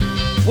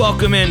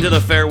Welcome into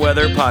the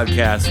Fairweather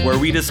Podcast, where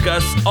we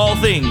discuss all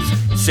things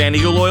San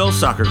Diego Loyal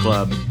Soccer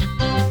Club.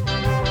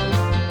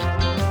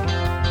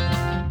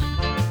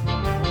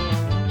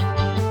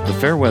 The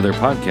Fairweather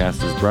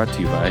Podcast is brought to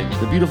you by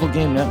the Beautiful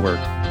Game Network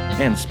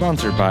and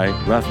sponsored by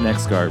Roughneck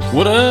Scarves.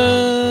 What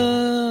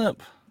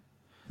up?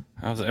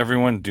 How's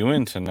everyone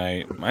doing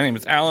tonight? My name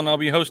is Alan. I'll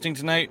be hosting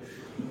tonight,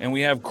 and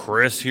we have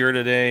Chris here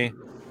today.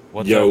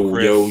 What's up,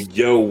 Chris?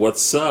 Yo,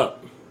 what's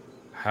up?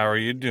 How are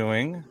you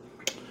doing?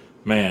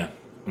 Man,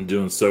 I'm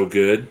doing so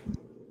good.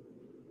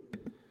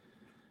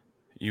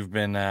 You've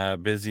been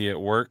busy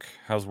at work.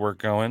 How's work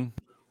going?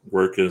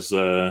 Work's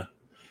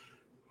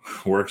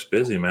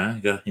busy,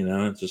 man.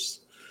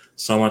 Just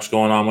so much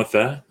going on with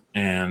that.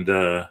 And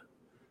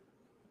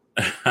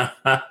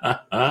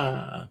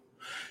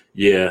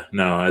yeah,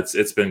 no,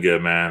 it's been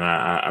good, man.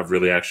 I've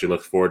really actually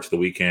looked forward to the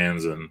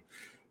weekends, and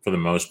for the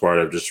most part,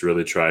 I've just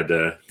really tried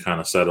to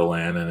kind of settle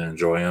in and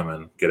enjoy them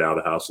and get out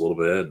of the house a little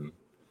bit, and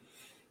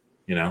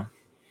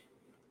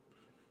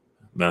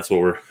that's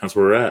where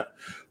we're at.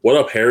 What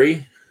up,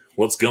 Harry?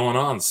 What's going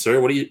on,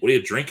 sir? What are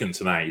you drinking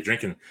tonight? You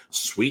drinking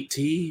sweet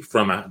tea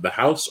from the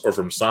house or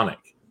from Sonic?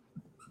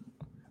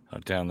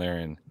 Down there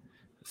in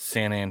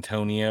San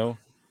Antonio.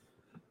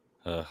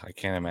 I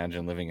can't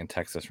imagine living in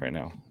Texas right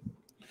now.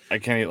 I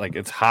can't,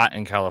 it's hot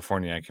in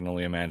California. I can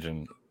only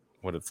imagine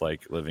what it's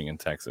like living in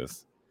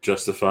Texas.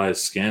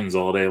 Justifies skins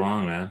all day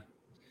long, man.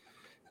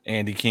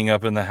 Andy King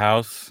up in the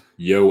house.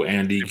 Yo,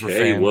 Andy Super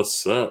K, fan.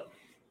 what's up?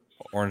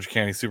 Orange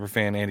County super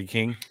fan Andy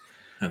King.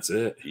 That's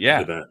it. Yeah.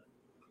 Look at that.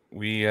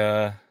 We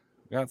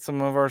got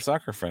some of our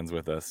soccer friends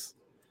with us.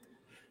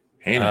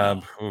 Hey,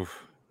 now.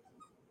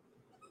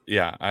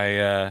 Yeah,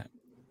 I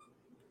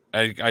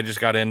just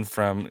got in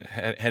from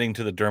heading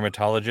to the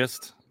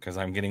dermatologist because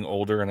I'm getting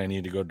older and I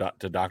need to go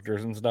to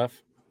doctors and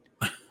stuff.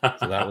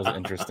 So that was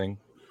interesting.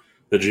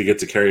 Did you get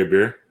to carry a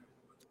beer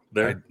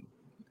there?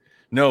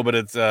 No, but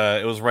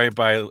it was right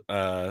by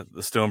the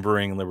Stone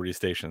Brewing and Liberty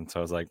Station.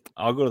 So I was like,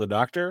 I'll go to the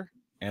doctor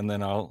and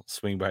then I'll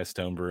swing by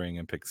Stone Brewing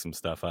and pick some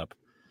stuff up.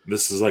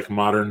 This is like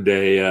modern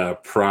day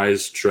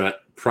prize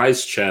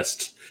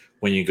chest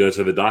when you go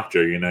to the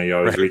doctor. You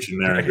always reach in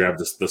there and grab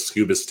the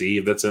Scuba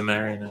Steve that's in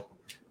there.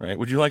 Right.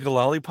 Would you like a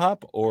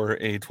lollipop or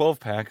a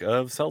 12-pack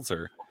of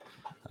seltzer?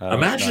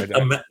 Imagine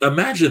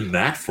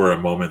that for a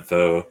moment,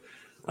 though.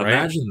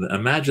 Right?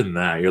 Imagine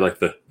that. You're like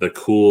the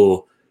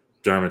cool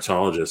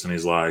dermatologist, and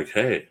he's like,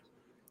 hey,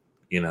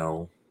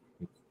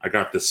 I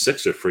got this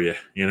sixer for you.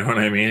 You know what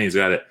I mean? He's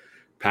got it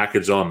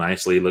packaged all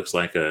nicely. Looks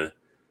like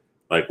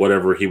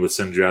whatever he would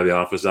send you out of the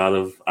office out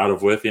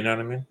of with. You know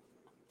what I mean?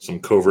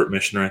 Some covert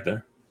mission right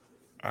there.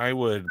 I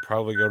would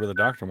probably go to the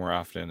doctor more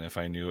often if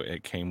I knew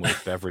it came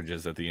with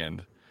beverages at the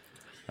end.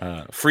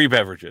 Free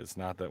beverages,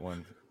 not that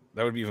one.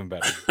 That would be even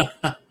better.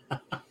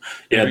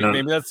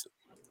 Maybe that's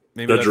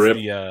drip.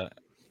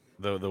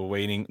 The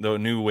waiting. The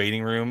new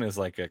waiting room is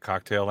like a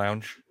cocktail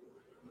lounge.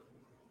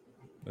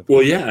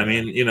 Well, yeah. I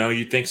mean,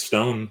 you think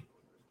Stone.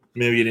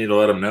 Maybe you need to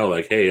let them know,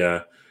 like,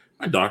 hey,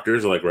 my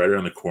doctors are like right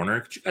around the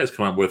corner. Could you guys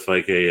come up with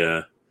like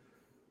a,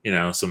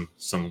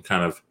 some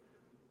kind of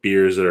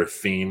beers that are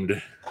themed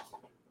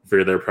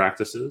for their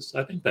practices?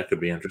 I think that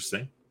could be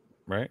interesting.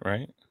 Right.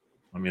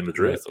 I mean, the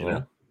drip,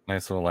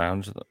 nice little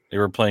lounge. They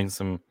were playing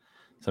some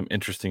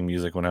interesting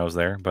music when I was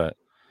there, but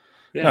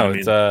yeah,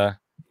 it's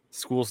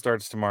school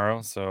starts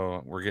tomorrow,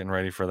 so we're getting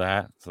ready for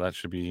that. So that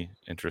should be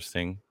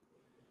interesting.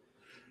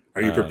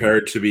 Are you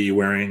prepared to be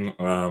wearing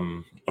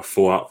a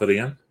full outfit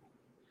again?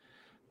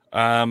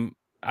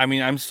 I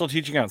mean, I'm still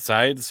teaching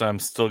outside, so I'm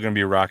still going to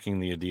be rocking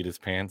the Adidas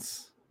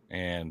pants,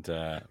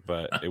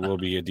 but it will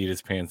be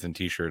Adidas pants and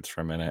t-shirts for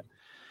a minute.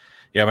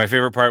 Yeah, my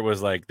favorite part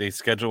was like they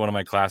scheduled one of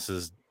my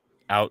classes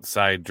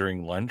outside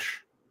during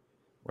lunch.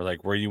 We're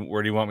like, where do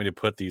you want me to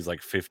put these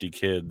like 50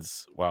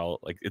 kids while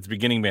like it's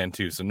beginning band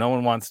too, so no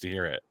one wants to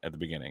hear it at the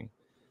beginning.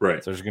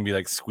 Right. So there's gonna be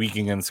like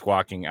squeaking and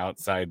squawking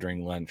outside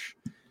during lunch.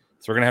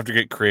 So we're gonna have to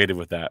get creative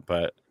with that,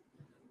 but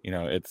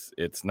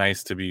it's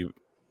nice to be.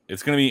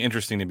 It's gonna be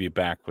interesting to be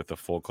back with a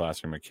full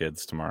classroom of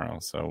kids tomorrow.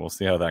 So we'll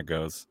see how that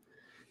goes.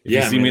 If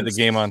you see me at the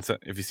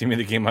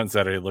game on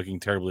Saturday looking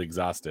terribly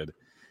exhausted,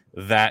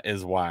 that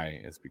is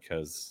why. It's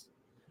because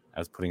I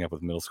was putting up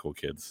with middle school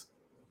kids.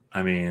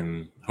 I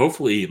mean,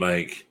 hopefully,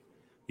 like,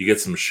 you get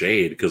some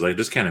shade, because I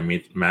just can't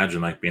imagine,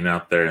 like, being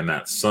out there in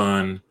that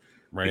sun.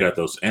 Right. You got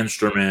those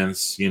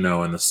instruments,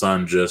 and the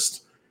sun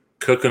just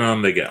cooking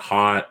them. They get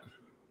hot.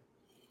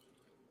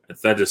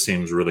 That just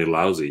seems really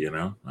lousy,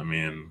 I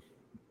mean,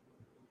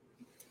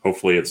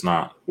 hopefully it's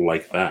not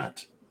like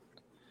that.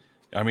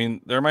 I mean,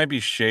 there might be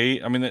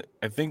shade. I mean,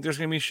 I think there's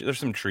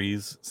some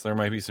trees, so there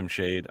might be some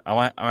shade. I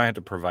might have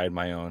to provide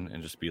my own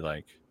and just be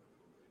like,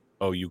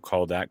 oh, you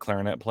call that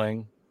clarinet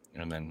playing?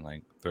 And then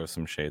like throw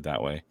some shade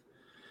that way.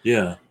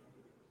 Yeah.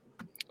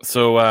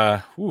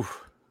 So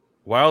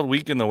wild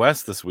week in the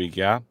West this week,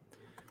 yeah.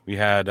 We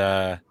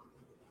had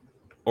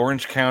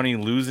Orange County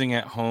losing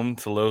at home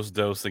to Los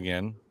Dos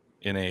again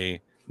in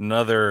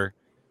another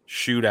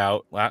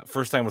shootout.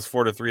 First time was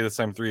 4-3, this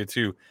time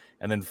 3-2.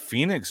 And then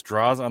Phoenix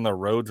draws on the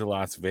road to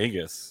Las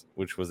Vegas,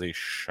 which was a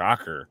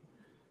shocker.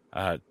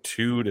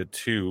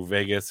 2-2.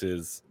 Vegas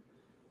is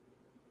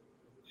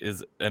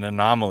an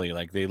anomaly.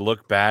 Like, they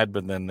look bad,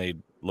 but then they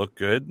look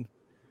good.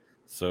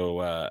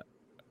 So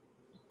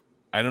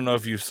I don't know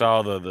if you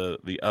saw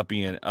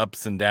the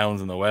ups and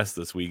downs in the West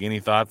this week. Any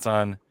thoughts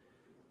on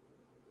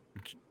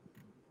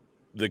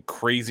the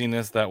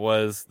craziness that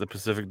was the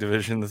Pacific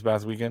Division this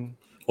past weekend?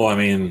 Well, I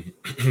mean,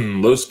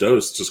 Los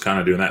Dos just kind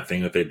of doing that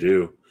thing that they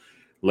do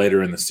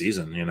later in the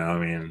season. You know, I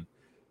mean,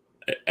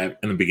 in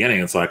the beginning,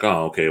 it's like,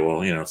 oh, okay,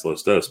 well, you know, it's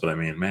Los Dos. But I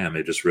mean, man,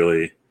 they just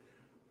really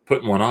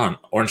putting one on.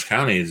 Orange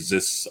County is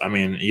just, I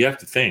mean, you have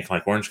to think,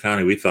 like, Orange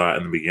County, we thought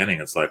in the beginning,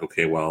 it's like,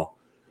 okay, well,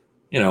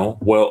 you know,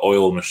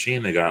 well-oiled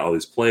machine. They got all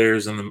these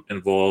players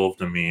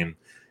involved. I mean,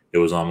 it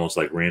was almost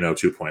like Reno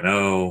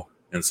 2.0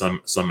 in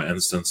some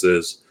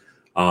instances.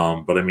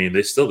 But I mean,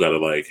 they still got to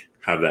like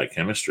have that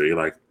chemistry.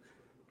 Like,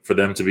 for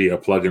them to be a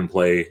plug and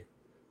play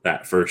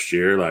that first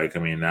year, like, I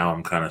mean, now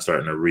I'm kind of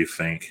starting to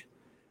rethink,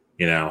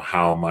 you know,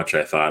 how much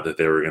I thought that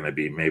they were going to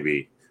be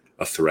maybe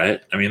a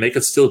threat. I mean, they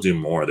could still do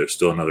more. There's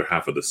still another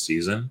half of the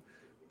season,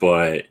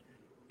 but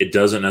it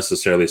doesn't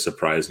necessarily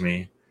surprise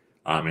me.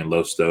 In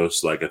Los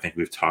Dos, like, I think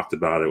we've talked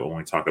about it when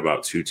we talk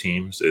about two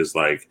teams, is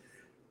like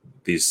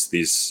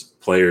these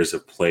players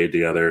have played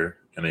together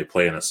and they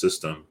play in a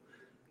system,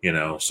 you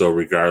know, so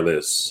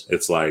regardless,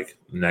 it's like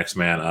next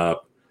man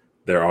up,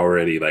 they're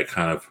already like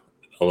kind of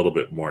a little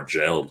bit more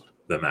gelled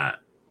than that.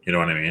 You know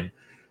what I mean?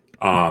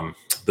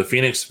 The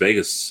Phoenix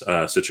Vegas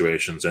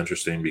situation is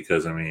interesting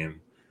because, I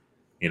mean,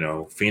 you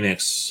know,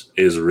 Phoenix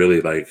is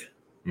really like,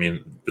 I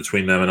mean,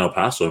 between them and El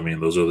Paso, I mean,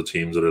 those are the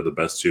teams that are the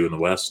best two in the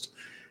West.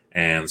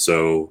 And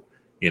so,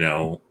 you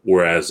know,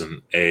 whereas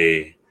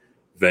a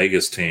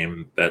Vegas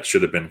team, that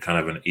should have been kind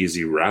of an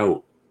easy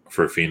route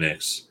for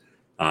Phoenix.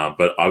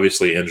 But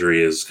obviously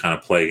injury is kind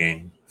of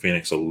plaguing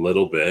Phoenix a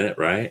little bit,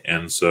 right?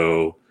 And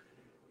so,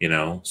 you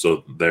know,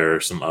 so there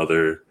are some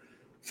other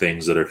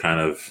things that are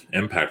kind of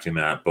impacting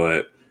that.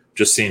 But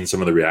just seeing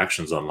some of the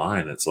reactions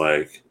online, it's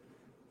like,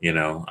 you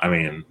know, I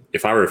mean,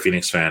 if I were a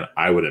Phoenix fan,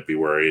 I wouldn't be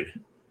worried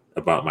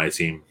about my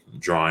team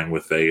drawing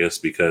with Vegas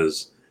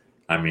because,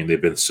 I mean,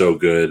 they've been so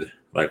good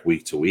like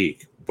week to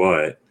week,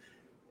 but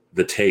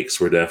the takes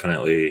were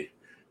definitely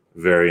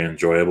very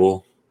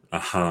enjoyable.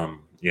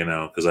 You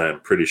know, because I'm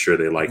pretty sure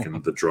they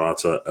likened the draw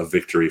to a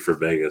victory for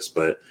Vegas,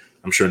 but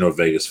I'm sure no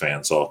Vegas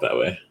fan saw it that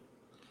way.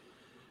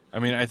 I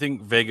mean, I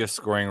think Vegas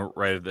scoring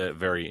right at the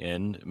very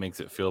end makes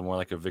it feel more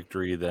like a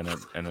victory than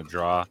a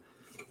draw.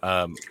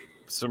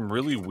 Some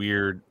really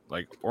weird,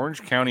 like,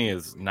 Orange County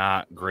is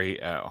not great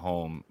at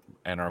home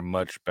and are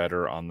much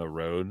better on the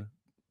road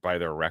by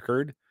their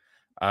record.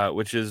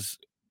 Which is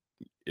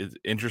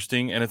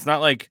interesting. And it's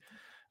not like,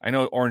 I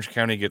know Orange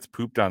County gets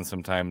pooped on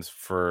sometimes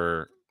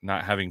for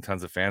not having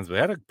tons of fans, but they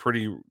had a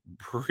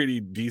pretty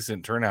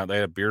decent turnout. They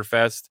had a beer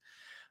fest.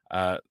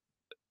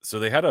 So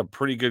they had a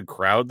pretty good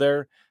crowd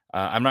there.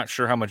 I'm not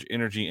sure how much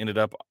energy ended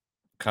up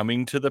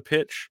coming to the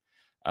pitch,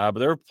 but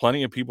there were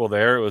plenty of people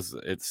there.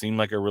 It seemed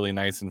like a really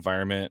nice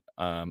environment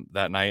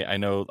that night. I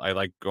know I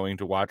like going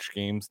to watch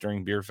games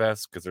during beer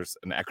fest because there's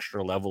an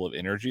extra level of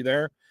energy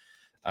there.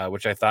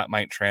 Which I thought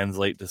might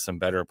translate to some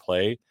better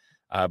play.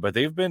 But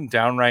they've been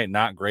downright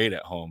not great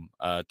at home.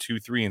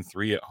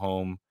 2-3-3 at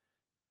home,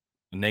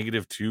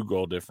 -2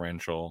 goal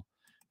differential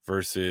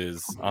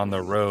versus on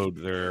the road.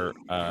 They're,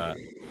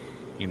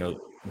 you know,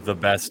 the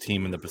best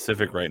team in the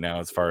Pacific right now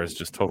as far as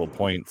just total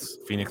points.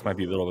 Phoenix might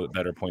be a little bit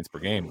better points per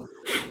game,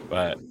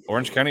 but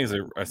Orange County is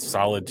a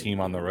solid team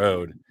on the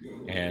road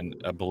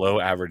and a below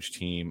average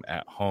team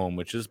at home,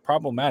 which is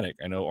problematic.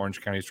 I know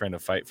Orange County is trying to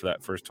fight for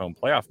that first home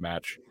playoff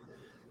match.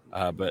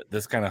 But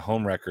this kind of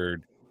home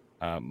record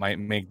might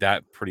make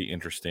that pretty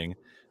interesting.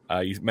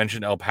 You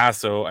mentioned El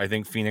Paso. I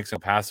think Phoenix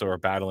and El Paso are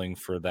battling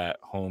for that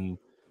home,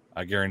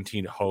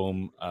 guaranteed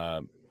home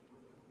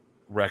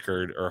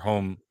record or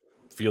home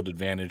field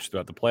advantage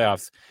throughout the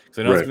playoffs. Because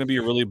I know it's going to be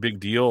a really big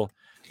deal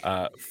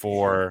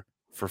for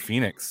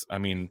Phoenix. I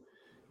mean,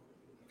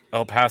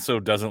 El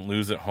Paso doesn't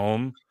lose at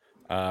home.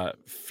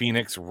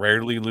 Phoenix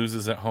rarely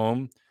loses at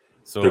home.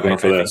 So they're going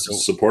for that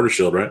supporter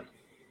shield, right?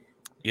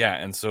 Yeah,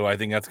 and so I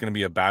think that's going to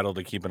be a battle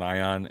to keep an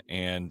eye on.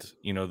 And,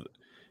 you know,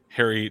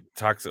 Harry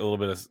talks a little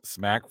bit of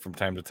smack from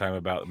time to time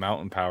about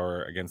Mountain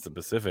Power against the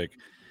Pacific.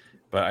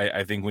 But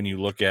I think when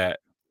you look at,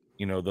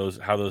 you know,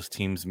 how those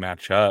teams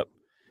match up,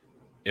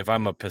 if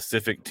I'm a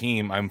Pacific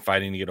team, I'm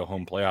fighting to get a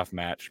home playoff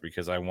match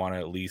because I want to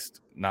at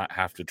least not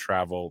have to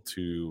travel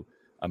to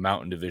a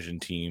Mountain Division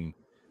team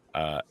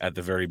at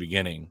the very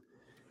beginning.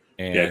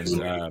 And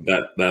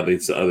that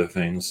leads to other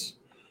things.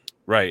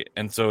 Right.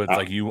 And so it's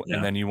like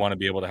and then you want to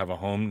be able to have a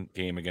home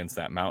game against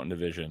that Mountain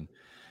Division.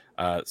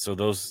 So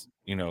those,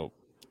 you know,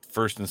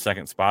 first and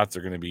second spots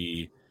are going to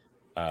be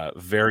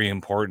very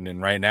important.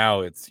 And right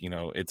now it's, you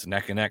know, it's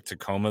neck and neck.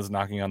 Tacoma's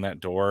knocking on that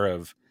door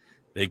of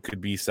they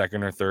could be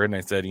second or third. And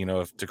I said, you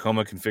know, if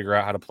Tacoma can figure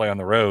out how to play on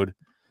the road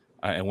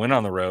and win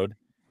on the road,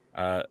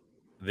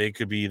 they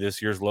could be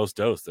this year's Los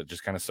Dos that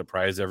just kind of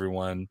surprise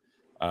everyone.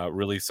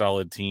 Really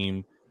solid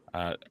team.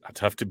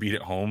 tough to beat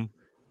at home.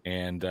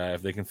 And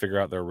if they can figure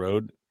out their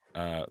road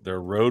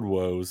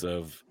woes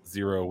of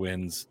 0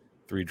 wins,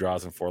 3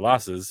 draws, and 4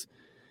 losses,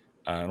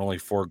 and only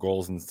 4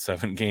 goals in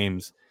 7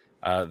 games,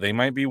 they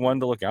might be one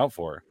to look out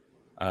for.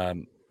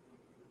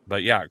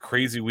 But yeah,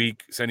 crazy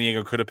week. San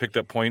Diego could have picked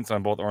up points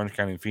on both Orange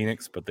County and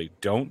Phoenix, but they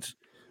don't.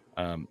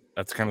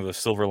 That's kind of the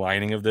silver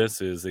lining of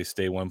this is they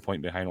stay 1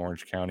 point behind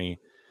Orange County,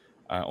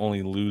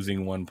 only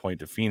losing 1 point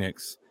to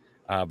Phoenix.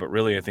 But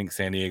really, I think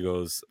San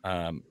Diego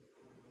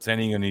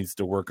needs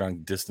to work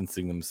on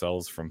distancing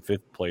themselves from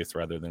 5th place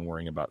rather than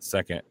worrying about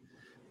 2nd.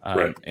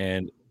 Right.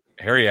 And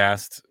Harry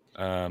asked,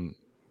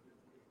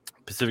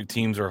 Pacific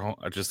teams are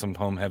just some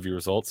home-heavy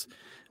results.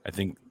 I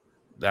think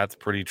that's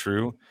pretty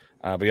true.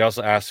 But he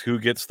also asked who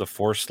gets the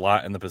 4th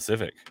slot in the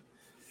Pacific.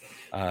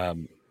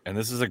 And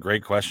this is a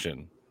great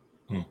question.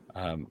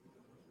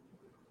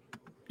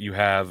 You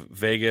have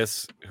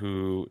Vegas,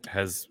 who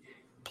has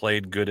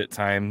played good at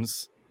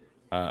times,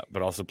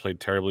 but also played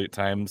terribly at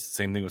times.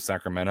 Same thing with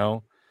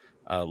Sacramento.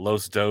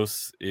 Los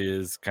Dos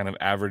is kind of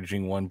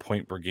averaging 1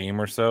 point per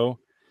game or so.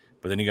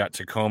 But then you got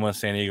Tacoma,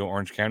 San Diego,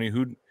 Orange County.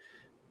 Who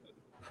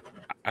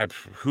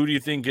do you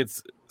think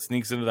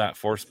sneaks into that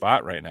 4th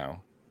spot right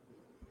now?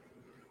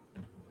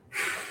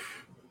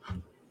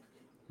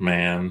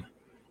 Man,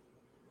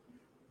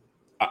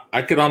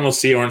 I could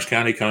almost see Orange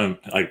County coming,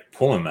 like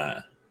pulling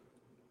that.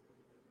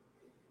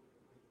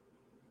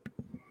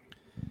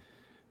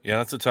 Yeah,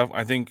 that's a tough.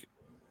 I think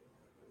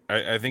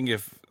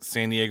if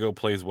San Diego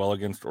plays well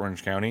against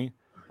Orange County,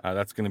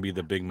 that's going to be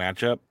the big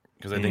matchup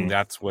because I think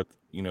that's what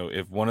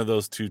if one of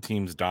those 2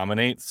 teams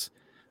dominates,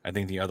 I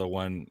think the other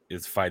one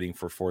is fighting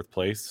for 4th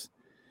place.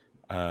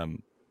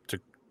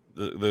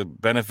 The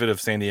benefit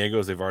of San Diego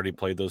is they've already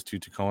played those 2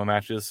 Tacoma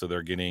matches, so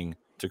they're getting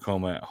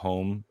Tacoma at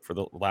home for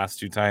the last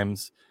 2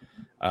 times.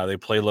 They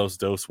play Los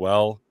Dos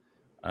well.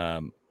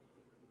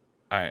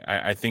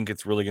 I think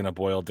it's really going to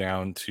boil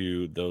down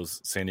to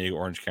those San Diego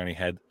Orange County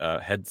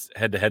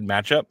head-to-head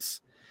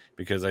matchups,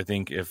 because I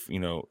think if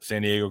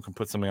San Diego can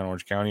put something on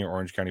Orange County or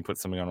Orange County put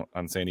something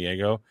on San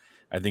Diego,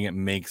 I think it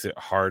makes it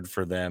hard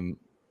for them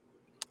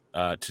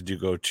to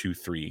go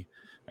 2-3.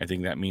 I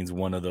think that means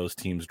one of those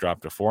teams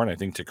drop to 4, and I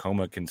think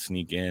Tacoma can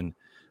sneak in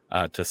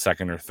to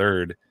 2nd or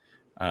 3rd,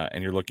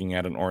 and you're looking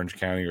at an Orange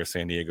County or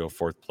San Diego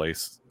 4th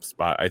place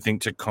spot. I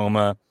think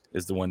Tacoma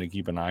is the one to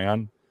keep an eye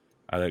on.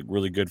 A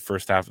really good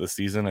first half of the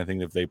season. I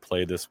think if they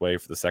play this way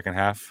for the second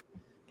half,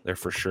 they're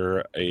for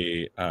sure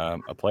a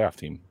playoff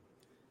team.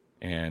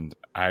 And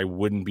I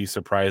wouldn't be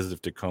surprised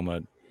if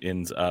Tacoma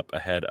ends up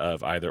ahead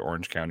of either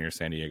Orange County or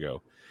San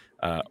Diego.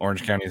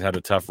 Orange County's had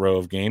a tough row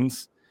of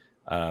games.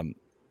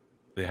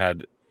 They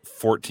had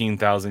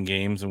 14,000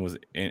 games and was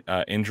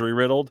injury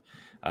riddled.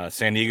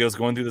 San Diego's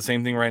going through the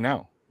same thing right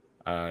now.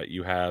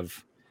 You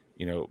have,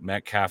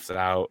 Metcalf's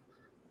out,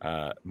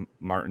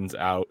 Martin's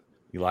out.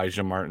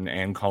 Elijah Martin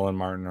and Colin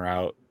Martin are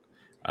out.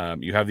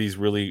 You have these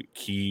really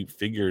key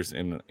figures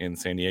in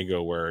San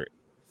Diego where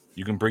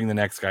you can bring the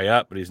next guy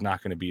up, but he's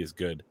not going to be as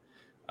good.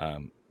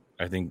 I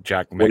think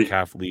Jack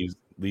Metcalf leads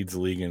the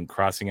league in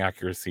crossing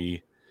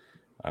accuracy.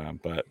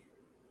 But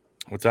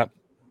what's up?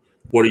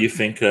 What do you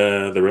think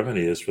the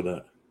remedy is for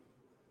that?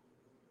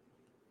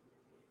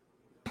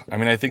 I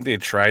mean, I think they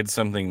tried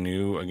something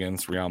new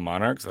against Real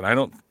Monarchs, and I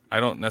don't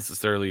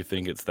necessarily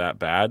think it's that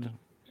bad.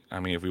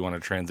 I mean, if we want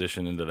to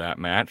transition into that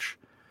match,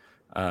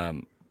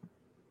 do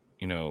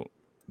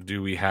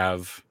we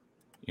have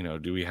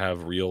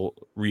real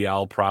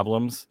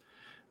problems?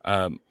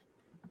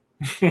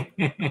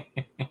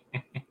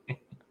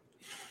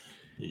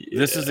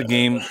 This is a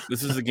game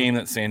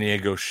that San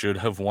Diego should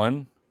have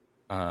won.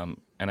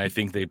 And I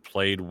think they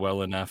played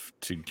well enough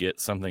to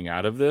get something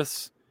out of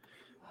this.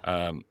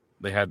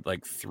 They had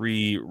like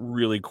 3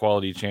 really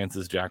quality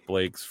chances. Jack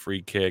Blake's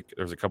free kick.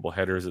 There was a couple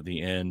headers at the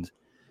end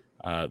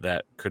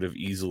that could have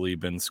easily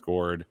been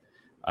scored.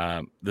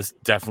 This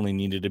definitely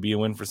needed to be a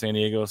win for San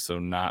Diego, so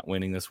not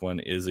winning this one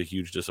is a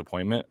huge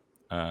disappointment.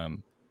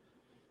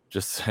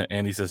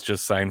 Andy says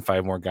just sign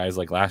 5 more guys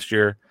like last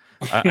year.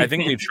 I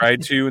think they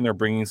tried to, and they're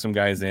bringing some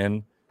guys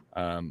in.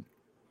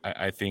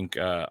 I think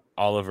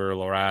Oliver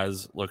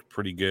Loraz looked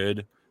pretty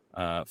good,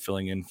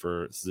 filling in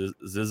for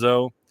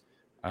Zizzo.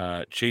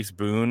 Chase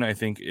Boone, I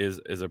think,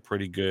 is a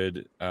pretty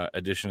good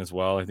addition as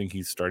well. I think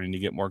he's starting to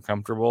get more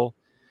comfortable.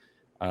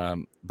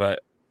 But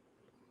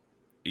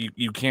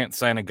you can't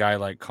sign a guy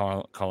like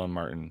Colin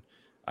Martin.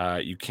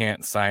 You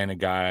can't sign a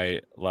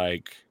guy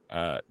like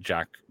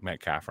Jack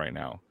Metcalf right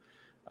now.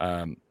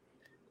 And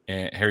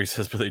Harry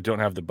says, but they don't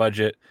have the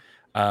budget.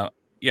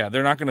 Yeah,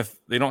 they're not going to.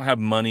 They don't have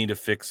money to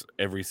fix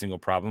every single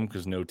problem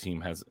because no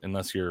team has,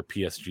 unless you're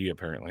PSG.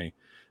 Apparently,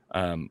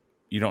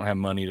 you don't have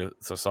money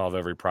to solve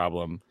every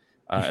problem.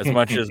 As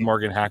much as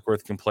Morgan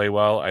Hackworth can play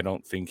well, I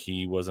don't think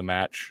he was a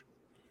match.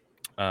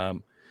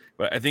 But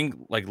I think,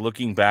 like,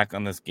 looking back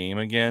on this game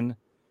again,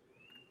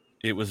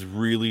 it was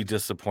really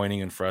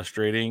disappointing and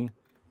frustrating,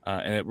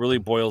 and it really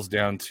boils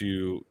down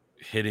to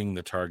hitting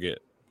the target.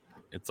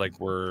 It's like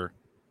we're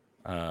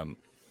a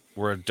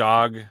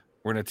dog.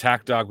 We're an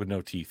attack dog with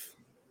no teeth,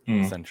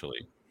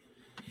 essentially.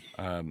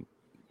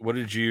 What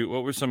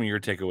were some of your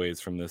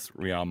takeaways from this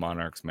Real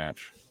Monarchs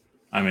match?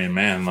 I mean,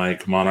 man,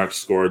 like Monarchs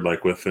scored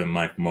like within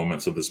like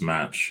moments of this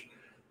match.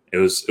 It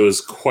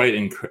was quite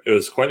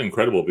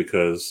incredible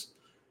because,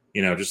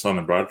 you know, just on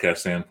the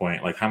broadcast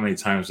standpoint, like how many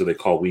times did they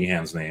call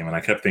Weehan's name? And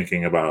I kept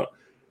thinking about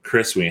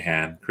Chris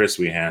Weehan,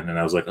 and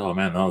I was like, oh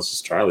man, no, this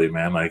is Charlie,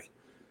 man. Like,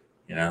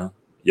 you know,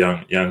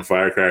 young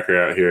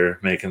firecracker out here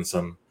making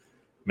some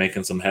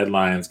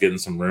headlines, getting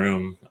some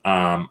room.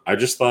 I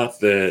just thought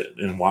that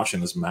in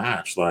watching this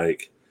match,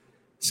 like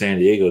San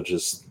Diego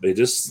just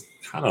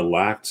kind of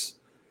lacked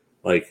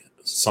like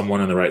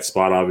someone in the right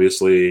spot.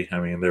 Obviously, I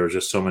mean, there were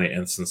just so many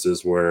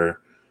instances where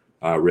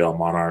Real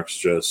Monarchs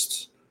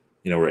just,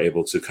 you know, were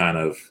able to kind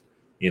of,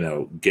 you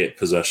know, get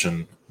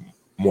possession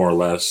more or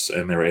less,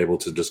 and they were able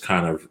to just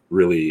kind of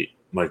really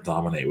like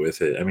dominate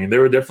with it. I mean,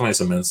 there were definitely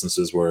some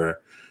instances where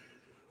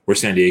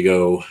San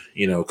Diego,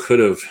 you know, could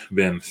have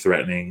been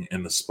threatening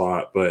in the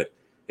spot, but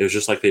it was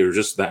just like they were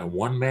just that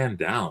one man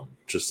down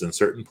just in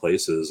certain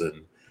places,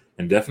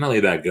 and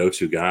definitely that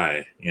go-to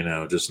guy, you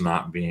know, just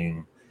not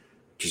being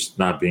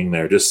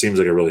there just seems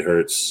like it really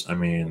hurts. I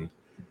mean,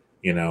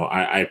 you know,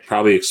 I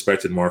probably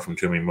expected more from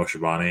Tumi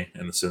Moshibani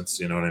in the sense,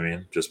 you know what I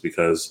mean, just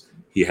because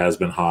he has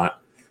been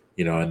hot,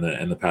 you know,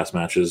 in the past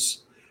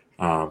matches.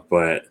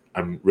 But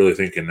I'm really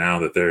thinking now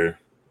that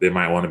they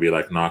might want to be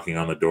like knocking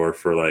on the door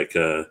for like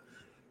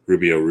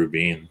Rubio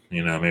Rubin,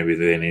 you know, maybe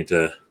they need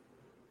to,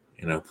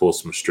 you know, pull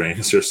some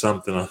strings or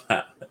something on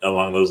that,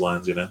 along those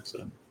lines, you know.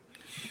 So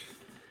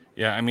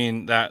yeah, I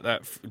mean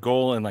that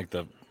goal in like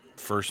the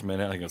first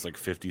minute, I think it was like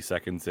 50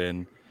 seconds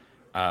in.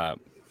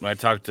 When I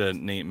talked to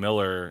Nate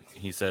Miller,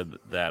 he said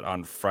that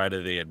on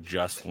Friday they had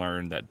just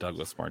learned that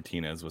Douglas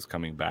Martinez was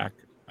coming back.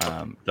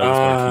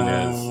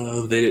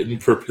 Martinez, they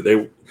didn't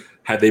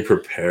they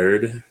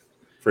prepared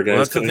for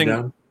guys coming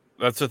down.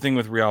 That's the thing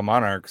with Real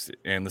Monarchs,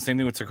 and the same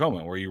thing with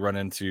Tacoma, where you run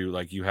into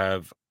like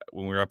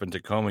when we were up in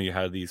Tacoma, you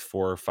had these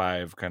 4 or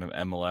 5 kind of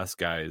MLS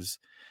guys.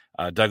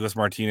 Douglas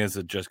Martinez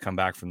had just come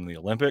back from the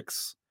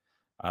Olympics.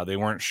 They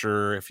weren't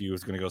sure if he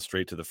was going to go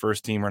straight to the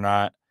first team or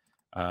not,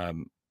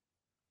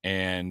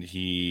 and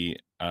he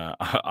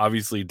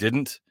obviously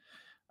didn't.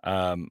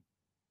 I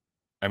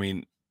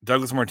mean,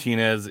 Douglas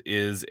Martinez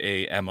is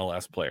a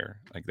MLS player.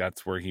 Like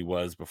that's where he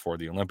was before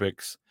the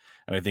Olympics,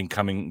 and I think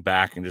coming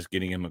back and just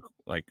getting him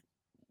like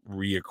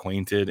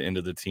reacquainted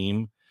into the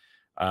team.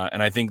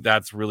 And I think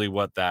that's really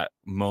what that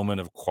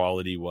moment of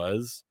quality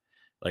was.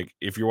 Like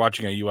if you're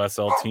watching a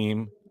USL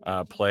team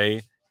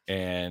play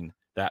and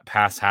that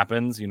pass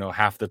happens, you know,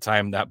 half the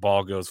time that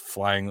ball goes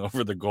flying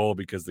over the goal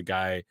because the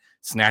guy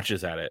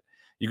snatches at it.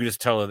 You can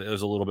just tell that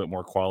there's a little bit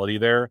more quality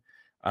there.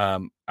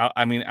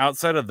 I mean,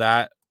 outside of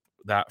that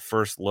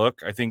first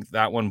look, I think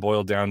that one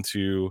boiled down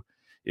to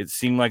it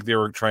seemed like they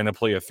were trying to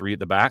play a 3 at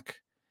the back,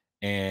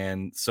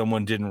 and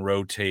someone didn't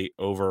rotate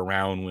over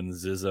around when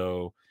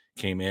Zizzo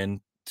came in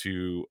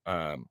to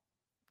kind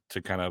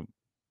of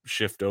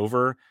shift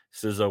over.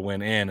 Zizzo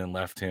went in and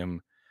left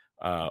him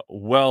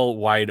well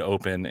wide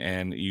open,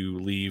 and you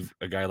leave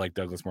a guy like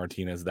Douglas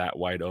Martinez that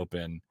wide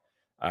open,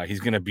 he's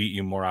going to beat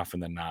you more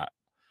often than not.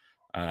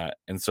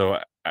 And so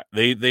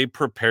they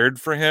prepared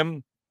for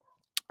him,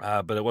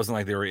 but it wasn't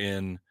like they were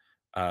in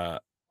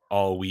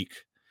all week.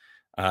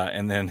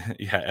 And then,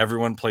 yeah,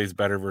 everyone plays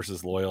better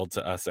versus loyal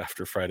to us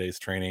after Friday's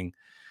training.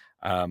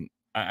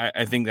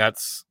 I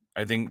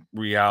think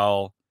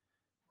Real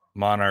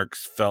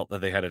Monarchs felt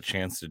that they had a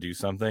chance to do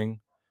something.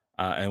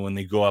 And when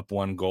they go up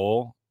 1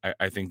 goal,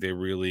 I think they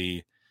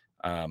really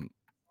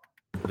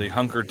they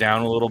hunkered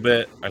down a little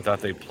bit. I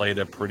thought they played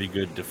a pretty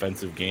good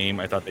defensive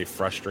game. I thought they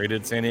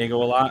frustrated San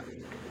Diego a lot.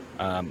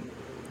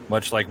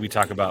 Much like we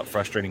talk about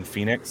frustrating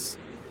Phoenix.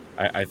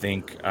 I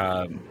think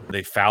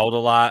they fouled a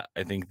lot.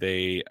 I think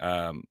they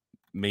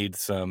made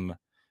some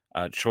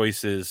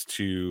choices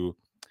to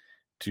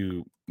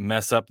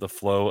mess up the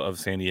flow of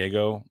San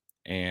Diego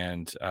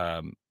and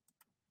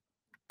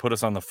put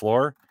us on the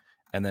floor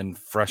and then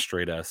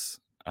frustrate us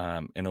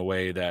in a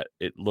way that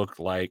it looked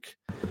like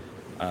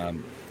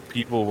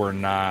people were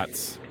not,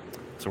 that's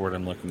the word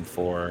I'm looking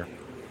for,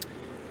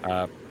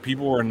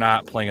 people were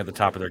not playing at the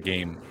top of their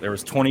game. There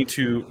was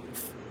 22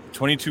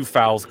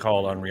 fouls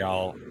called on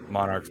Real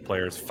Monarchs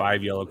players,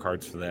 5 yellow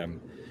cards for them.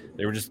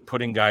 They were just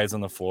putting guys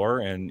on the floor,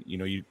 and you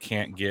know, you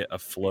can't get a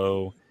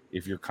flow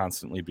if you're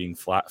constantly being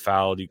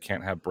fouled. You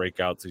can't have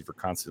breakouts if you're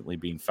constantly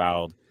being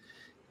fouled.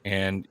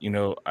 And you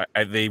know,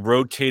 they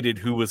rotated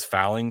who was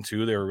fouling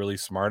too. They were really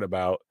smart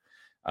about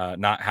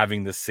not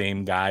having the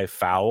same guy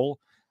foul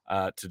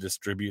to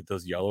distribute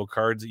those yellow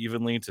cards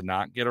evenly to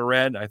not get a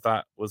red. I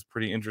thought was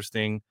pretty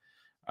interesting.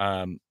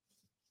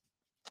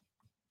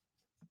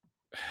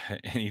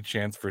 Any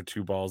chance for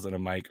 2 balls and a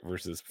mic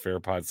versus Fair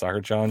Pod Soccer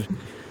Challenge?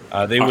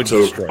 They would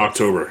destroy.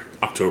 October.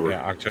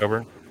 Yeah,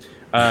 October.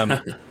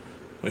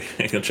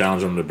 We can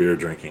challenge them to beer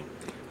drinking.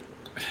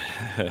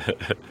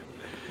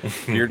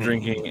 Beer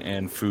drinking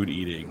and food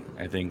eating.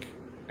 I think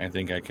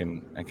I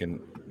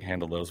can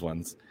handle those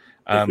ones.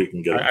 We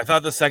can get I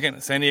thought the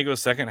San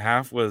Diego's second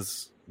half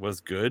was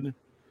good.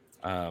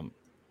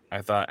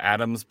 I thought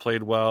Adams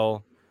played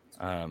well.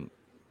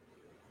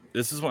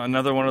 This is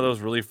another one of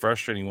those really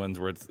frustrating ones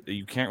where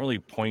you can't really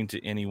point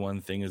to any one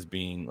thing as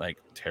being like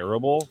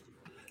terrible.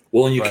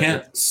 Well, and you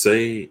can't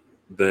say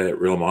that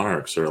Real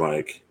Monarchs are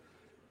like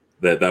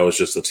that was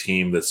just a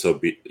team that's so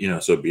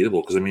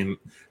beatable, because I mean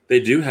they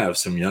do have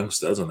some young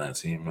studs on that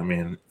team. I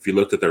mean, if you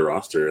looked at their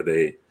roster,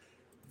 they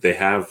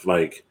have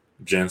like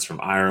gents from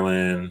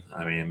Ireland.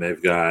 I mean,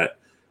 they've got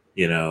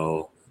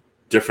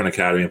different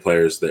academy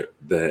players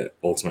that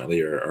ultimately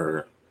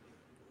are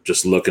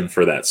just looking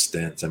for that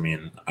stint. I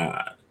mean,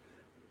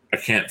 I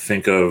can't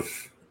think of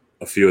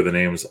a few of the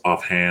names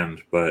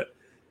offhand, but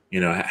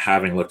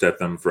having looked at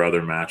them for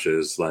other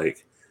matches,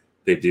 like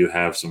they do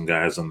have some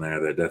guys on there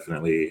that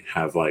definitely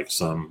have like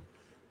some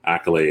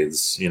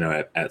accolades,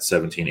 at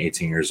 17,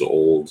 18 years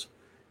old.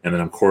 And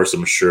then of course,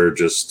 I'm sure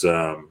just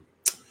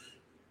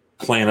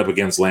playing up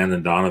against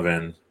Landon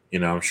Donovan,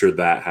 I'm sure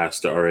that has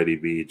to already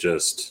be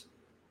just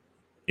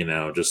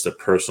a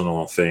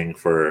personal thing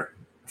for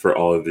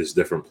all of these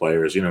different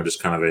players,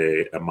 just kind of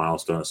a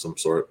milestone of some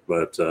sort.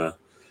 But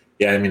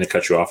yeah, I didn't mean to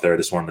cut you off there. I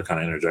just wanted to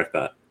kind of interject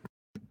that.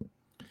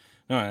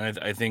 No, and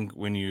I think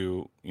when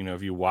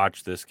if you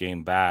watch this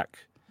game back,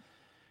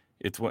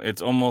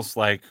 it's almost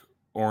like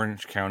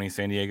Orange County,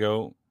 San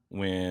Diego,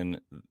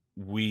 when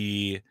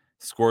we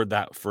scored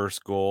that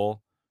first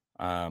goal,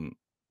 and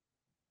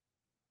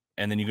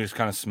then you can just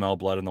kind of smell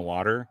blood in the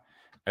water.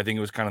 I think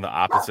it was kind of the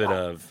opposite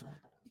of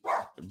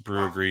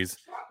Brew agrees.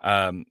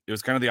 It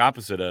was kind of the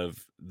opposite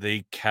of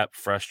they kept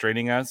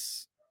frustrating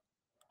us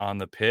on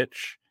the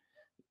pitch,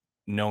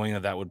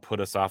 knowing that would put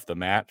us off the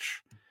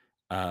match.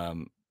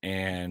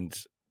 And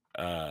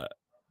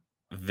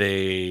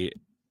they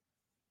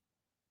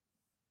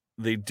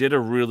did a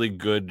really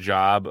good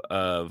job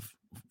of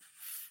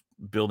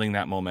building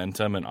that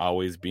momentum and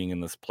always being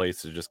in this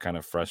place to just kind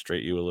of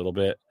frustrate you a little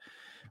bit.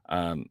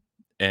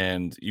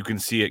 And you can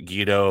see it,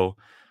 Guido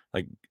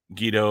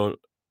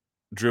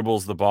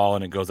dribbles the ball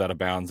and it goes out of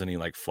bounds and he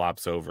like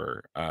flops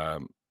over.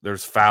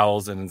 There's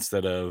fouls, and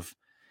instead of,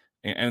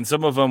 and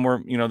some of them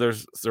were,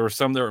 there were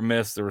some that were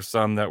missed. There were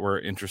some that were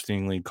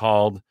interestingly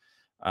called.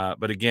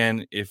 But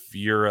again, if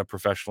you're a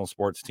professional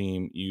sports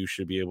team, you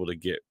should be able to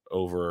get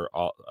over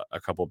a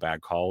couple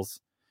bad calls.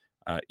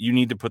 You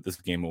need to put this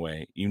game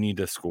away. You need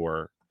to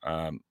score.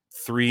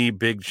 3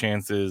 big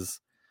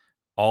chances,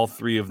 all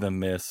 3 of them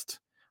missed.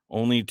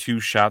 Only 2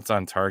 shots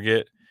on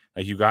target.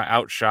 Like, you got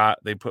outshot.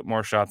 They put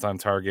more shots on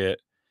target.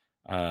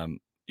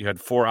 You had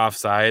 4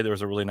 offside. There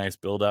was a really nice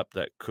buildup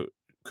that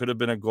could have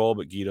been a goal,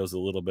 but Guido's a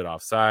little bit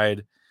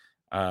offside.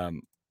 I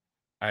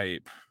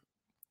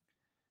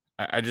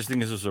just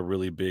think this was a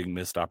really big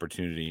missed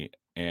opportunity.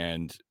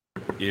 And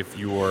if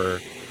you're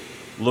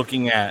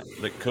looking at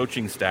the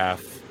coaching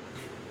staff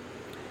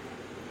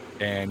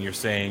and you're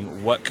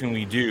saying, what can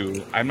we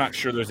do? I'm not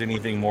sure there's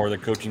anything more the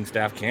coaching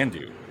staff can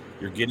do.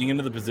 You're getting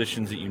into the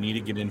positions that you need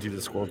to get into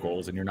to score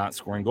goals, and you're not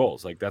scoring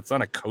goals. Like, that's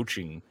not a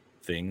coaching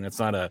thing. That's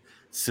not a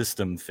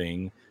system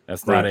thing.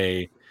 That's not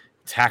a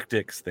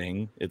tactics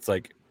thing. It's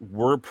like,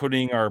 we're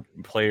putting our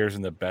players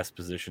in the best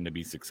position to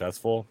be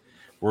successful.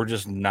 We're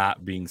just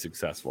not being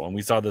successful. And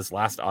we saw this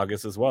last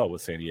August as well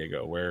with San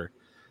Diego, where,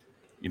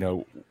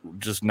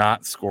 just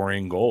not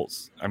scoring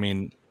goals. I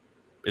mean,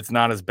 it's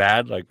not as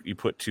bad. Like, you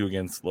put 2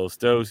 against Los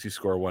Dos, you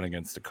score 1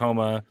 against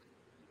Tacoma,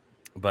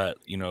 but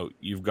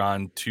you've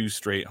gone 2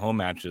 straight home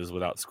matches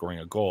without scoring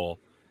a goal.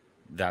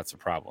 That's a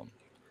problem.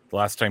 The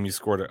last time you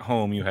scored at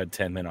home, you had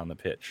 10 men on the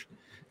pitch.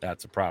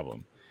 That's a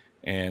problem.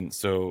 And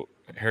so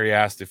Harry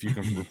asked if you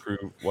can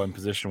improve one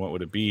position, what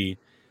would it be?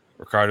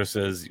 Ricardo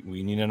says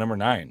we need a number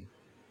 9.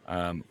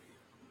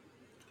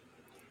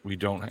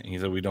 He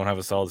said we don't have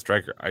a solid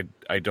striker.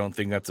 I don't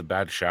think that's a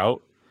bad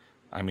shout.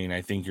 I mean,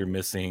 I think you're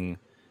missing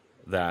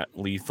that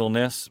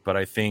lethalness, but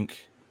I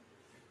think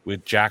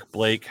with Jack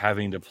Blake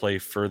having to play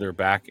further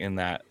back in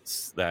that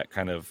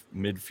kind of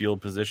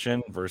midfield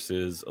position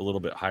versus a little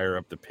bit higher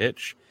up the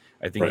pitch,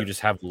 I think you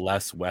just have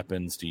less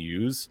weapons to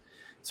use.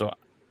 So,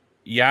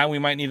 yeah, we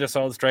might need a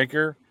solid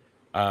striker.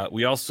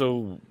 We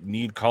also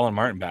need Colin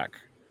Martin back.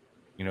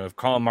 If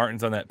Colin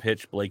Martin's on that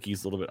pitch,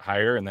 Blakey's a little bit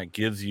higher, and that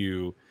gives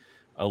you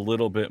a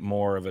little bit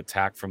more of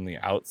attack from the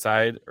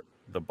outside,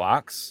 the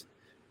box,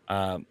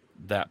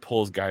 that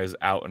pulls guys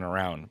out and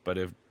around. But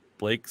if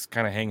Blake's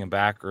kind of hanging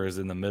back or is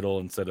in the middle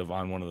instead of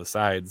on one of the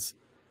sides,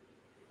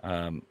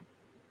 you're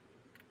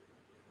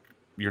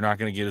not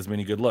going to get as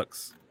many good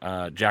looks.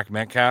 Jack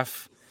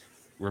Metcalf,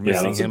 we're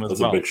missing him as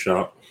well. That's a big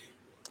shot.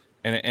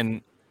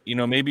 And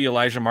maybe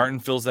Elijah Martin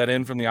fills that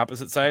in from the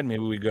opposite side.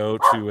 Maybe we go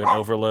to an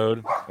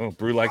overload. Oh,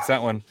 Brew likes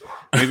that one.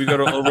 Maybe we go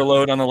to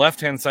overload on the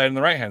left-hand side and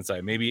the right-hand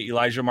side. Maybe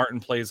Elijah Martin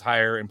plays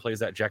higher and plays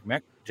that Jack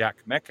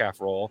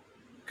Metcalf role,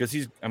 because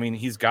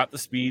he's got the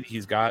speed.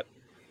 He's got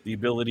the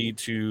ability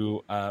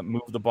to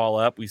move the ball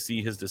up. We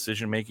see his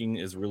decision-making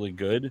is really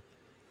good,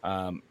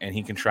 and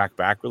he can track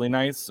back really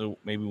nice. So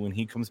maybe when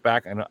he comes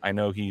back, I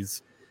know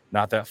he's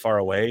not that far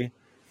away.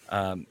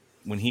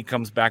 When he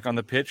comes back on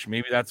the pitch,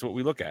 maybe that's what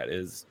we look at,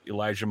 is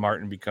Elijah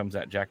Martin becomes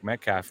that Jack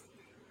Metcalf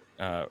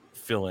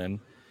fill-in,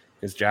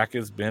 because Jack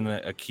has been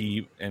a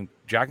key, and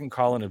Jack and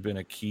Colin have been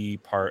a key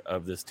part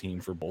of this team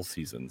for both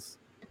seasons.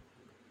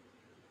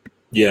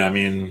 Yeah, I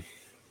mean,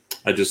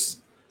 when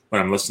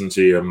I'm listening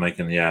to you, I'm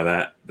thinking,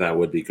 yeah, that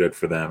would be good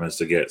for them, is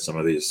to get some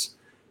of these,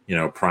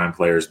 prime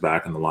players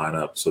back in the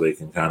lineup so they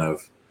can kind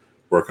of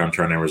work on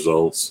turning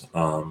results.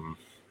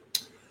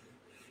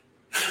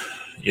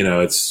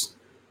 It's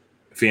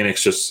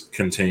Phoenix just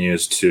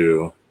continues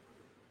to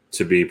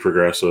be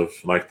progressive.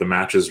 Like the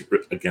matches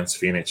against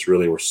Phoenix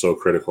really were so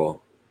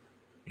critical,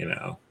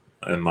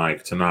 and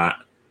like to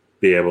not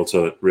be able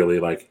to really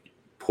like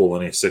pull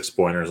any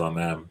 6-pointers on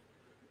them,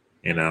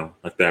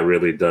 like that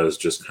really does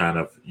just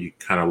you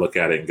kind of look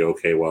at it and go,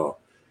 okay, well,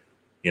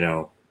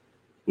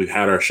 we've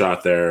had our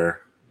shot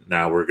there.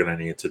 Now we're going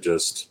to need to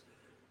just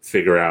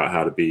figure out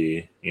how to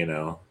be,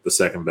 the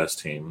second best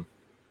team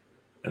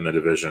in the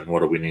division.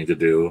 What do we need to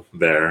do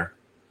there?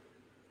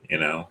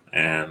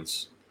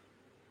 And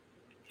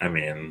I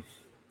mean,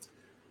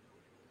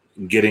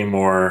 getting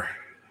more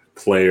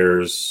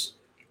players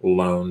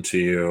loaned to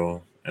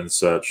you and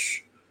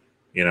such,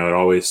 it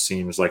always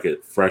seems like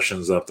it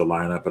freshens up the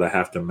lineup, but I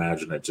have to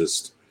imagine it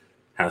just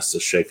has to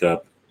shake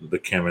up the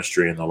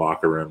chemistry in the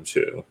locker room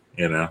too,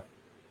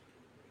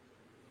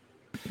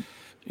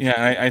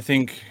 Yeah, I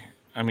think,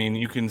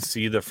 you can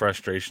see the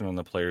frustration on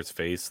the players'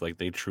 face. Like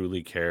they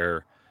truly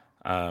care.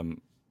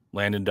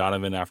 Landon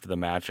Donovan, after the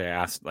match,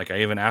 I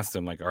even asked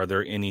him, like, are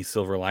there any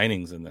silver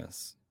linings in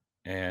this?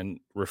 And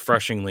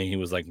refreshingly, he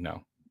was like,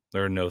 no,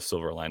 there are no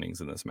silver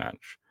linings in this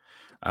match.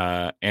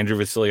 Andrew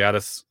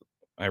Vassiliadis,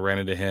 I ran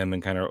into him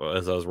and kind of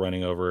as I was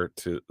running over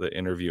to the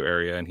interview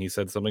area, and he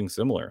said something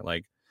similar.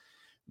 Like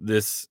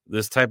this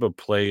type of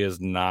play is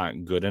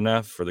not good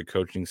enough for the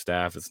coaching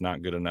staff. It's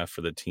not good enough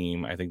for the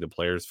team. I think the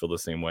players feel the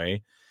same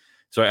way.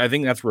 So I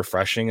think that's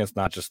refreshing. It's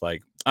not just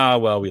like,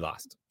 well, we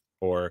lost.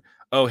 Or,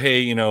 oh,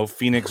 hey,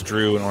 Phoenix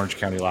drew and Orange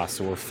County lost,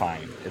 so we're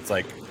fine. It's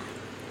like,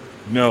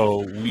 no,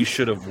 we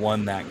should have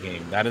won that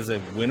game. That is a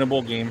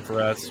winnable game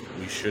for us.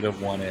 We should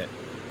have won it.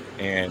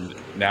 And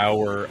now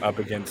we're up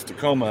against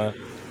Tacoma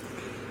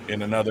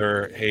in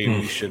another,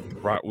 hey,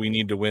 we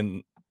need to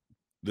win.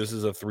 This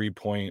is a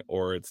 3-point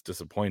or it's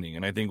disappointing.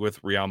 And I think with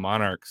Real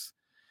Monarchs,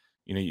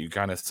 you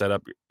kind of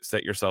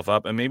set yourself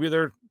up, and maybe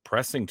they're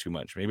pressing too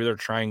much. Maybe they're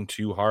trying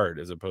too hard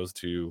as opposed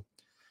to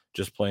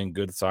just playing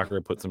good soccer,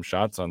 put some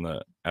shots on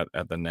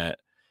at the net.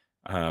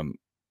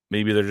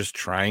 Maybe they're just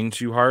trying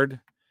too hard,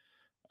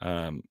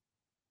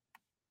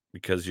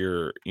 because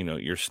you're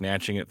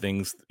snatching at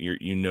things.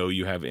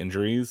 You have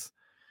injuries,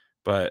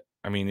 but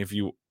if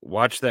you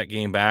watch that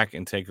game back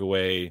and take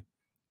away,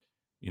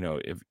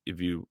 if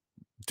you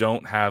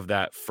don't have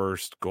that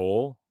first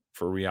goal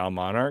for Real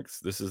Monarchs,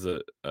 this is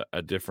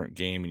a different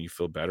game, and you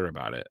feel better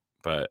about it.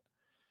 But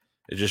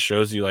it just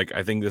shows you, like,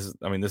 I think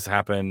this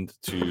happened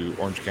to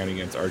Orange County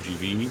against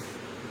RGV.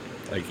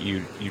 Like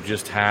you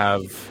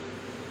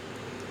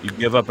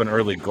give up an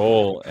early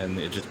goal and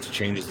it just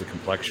changes the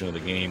complexion of the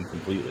game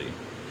completely.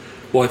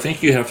 Well, I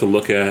think you have to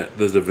look at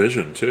the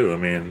division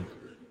too.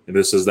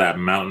 This is that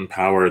mountain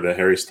power that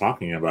Harry's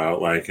talking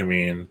about. Like,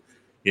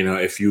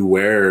 if you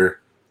wear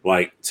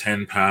like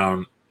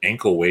 10-pound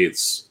ankle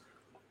weights,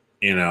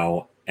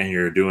 and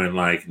you're doing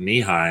like knee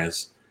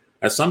highs,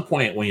 at some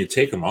point when you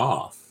take them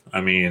off,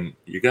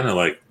 you're going to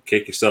like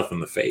kick yourself in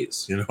the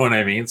face. You know what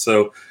I mean?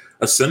 So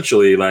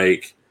essentially,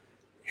 like,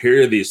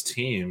 here are these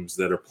teams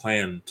that are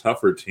playing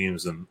tougher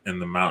teams in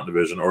the Mountain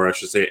Division, or I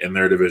should say in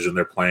their division,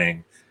 they're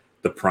playing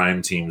the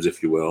prime teams,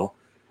 if you will.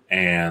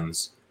 And,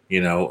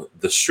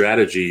 the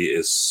strategy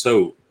is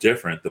so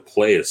different. The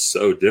play is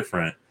so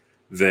different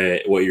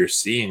that what you're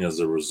seeing as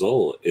a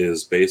result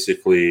is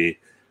basically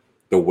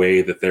the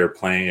way that they're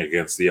playing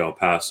against the El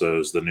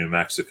Pasos, the New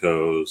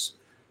Mexicos,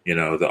 the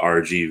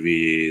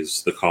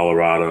RGVs, the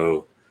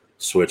Colorado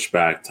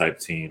switchback type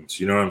teams.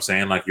 You know what I'm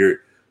saying? Like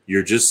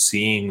you're just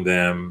seeing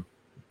them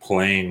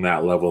playing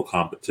that level of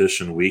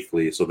competition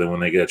weekly. So then when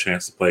they get a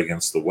chance to play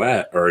against the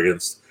Wet or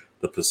against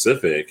the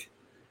Pacific,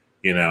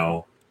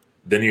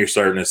 then you're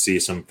starting to see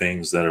some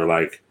things that are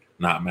like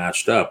not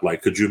matched up.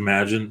 Like, could you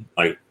imagine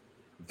like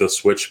the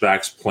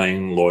switchbacks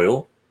playing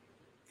Loyal?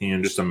 Can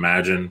you just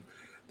imagine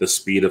the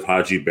speed of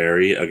Haji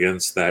Berry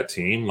against that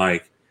team?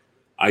 Like,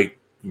 I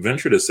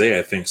venture to say,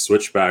 I think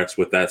switchbacks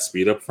with that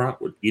speed up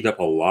front would eat up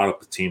a lot of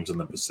the teams in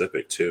the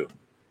Pacific too.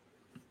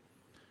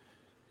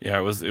 Yeah,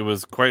 it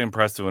was quite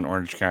impressive what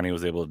Orange County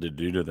was able to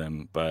do to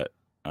them. But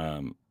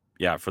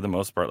for the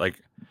most part,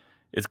 like,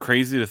 it's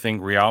crazy to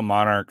think Real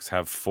Monarchs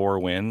have 4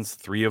 wins.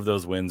 3 of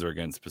those wins are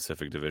against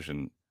Pacific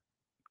Division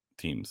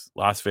teams: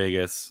 Las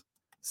Vegas,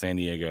 San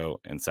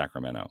Diego, and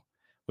Sacramento,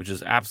 which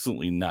is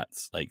absolutely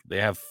nuts. Like, they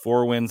have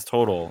 4 wins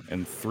total,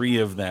 and 3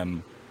 of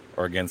them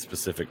are against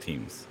Pacific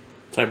teams.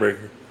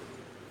 Tiebreaker.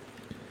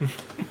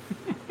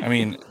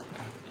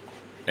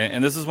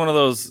 And this is one of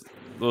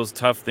those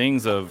tough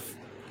things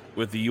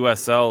with the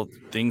USL,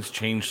 things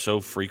change so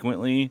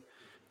frequently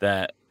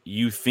that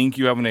you think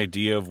you have an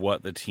idea of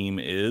what the team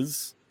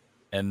is,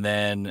 and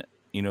then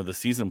the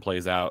season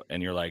plays out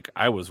and you're like,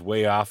 I was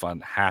way off on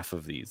half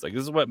of these. Like,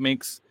 this is what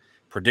makes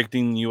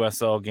predicting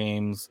USL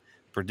games,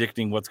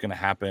 predicting what's going to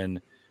happen,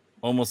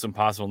 almost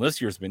impossible. And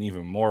this year's been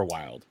even more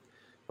wild.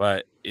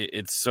 But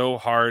it's so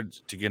hard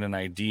to get an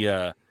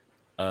idea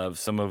of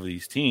some of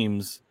these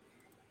teams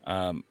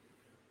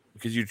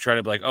because you try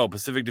to be like, oh,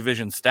 Pacific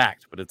Division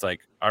stacked. But it's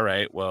like, all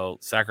right, well,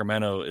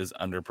 Sacramento is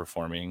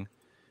underperforming.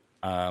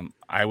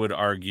 I would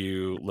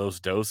argue Los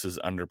Dos is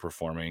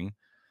underperforming.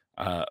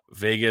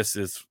 Vegas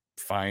is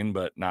fine,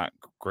 but not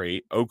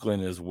great.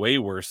 Oakland is way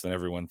worse than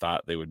everyone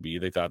thought they would be.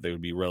 They thought they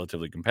would be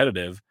relatively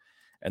competitive.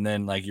 And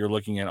then like you're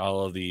looking at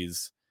all of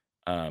these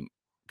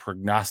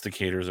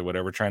prognosticators or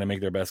whatever, trying to make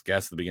their best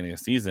guess at the beginning of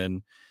the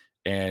season.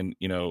 And,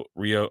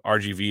 Rio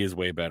RGV is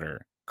way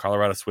better.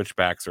 Colorado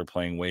Switchbacks are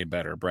playing way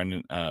better.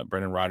 Brendan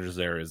Rodgers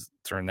there is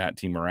turned that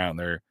team around.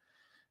 They're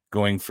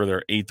going for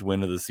their 8th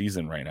win of the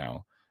season right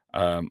now.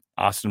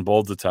 Austin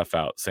Bold's a tough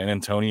out. San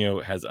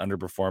Antonio has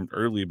underperformed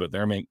early, but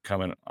they're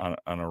coming on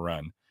a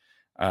run.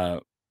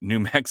 New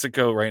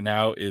Mexico right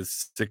now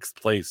is 6th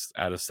place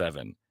out of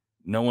 7.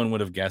 No one would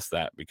have guessed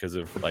that because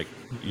of like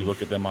you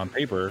look at them on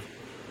paper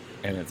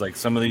and it's like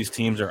some of these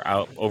teams are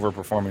out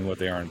overperforming what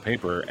they are on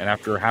paper. And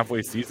after a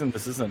halfway season,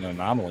 this isn't an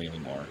anomaly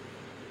anymore.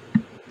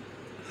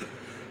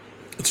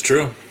 It's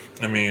true.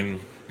 I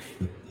mean,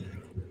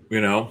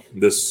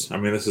 this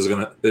is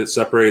it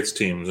separates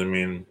teams. I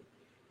mean,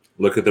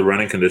 look at the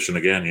running condition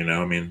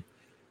again,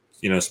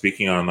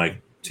 speaking on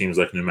like teams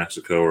like New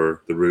Mexico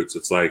or the Roots,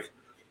 it's like,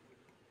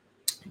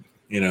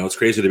 it's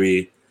crazy to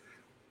be,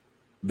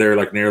 they're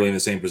like nearly in the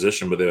same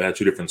position, but they've had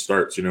 2 different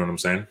starts, you know what I'm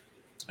saying?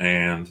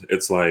 And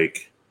it's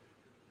like,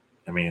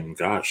 I mean,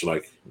 gosh,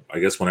 like, I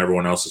guess when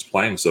everyone else is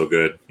playing so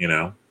good,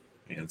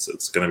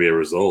 it's going to be a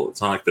result.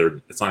 It's not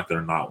like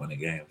they're not winning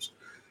games.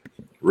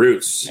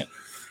 Roots,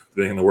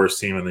 being the worst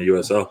team in the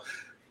USL,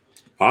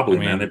 probably,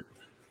 they're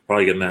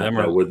probably getting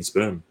that wooden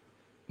spoon.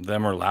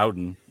 Them or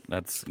Loudon.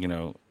 That's,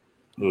 the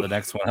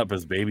next one up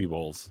is Baby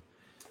Bowls.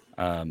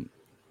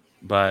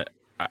 But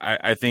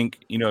I think,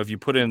 if you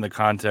put it in the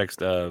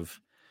context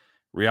of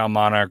Real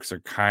Monarchs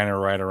are kind of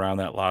right around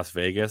that Las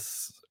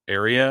Vegas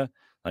area,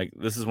 like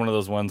this is one of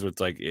those ones where it's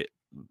like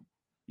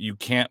you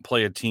can't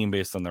play a team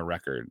based on the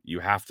record. You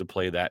have to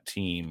play that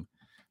team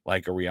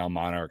like a Real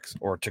Monarchs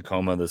or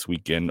Tacoma this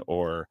weekend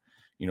or,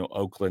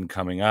 Oakland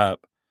coming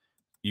up.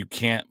 You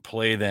can't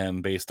play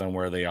them based on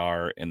where they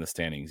are in the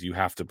standings. You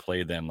have to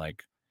play them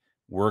like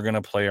we're going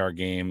to play our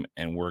game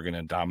and we're going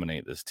to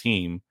dominate this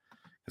team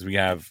because we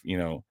have,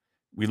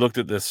 we looked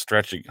at this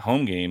stretch of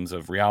home games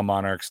of Real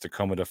Monarchs,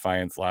 Tacoma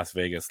Defiance, Las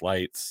Vegas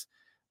Lights,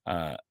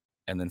 and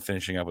then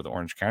finishing up with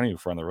Orange County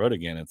before on the road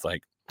again. It's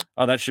like,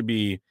 oh, that should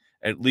be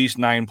at least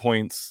 9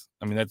 points.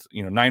 I mean, that's,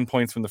 9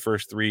 points from the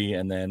first 3,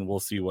 and then we'll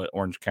see what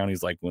Orange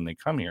County's like when they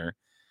come here.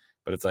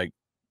 But it's like,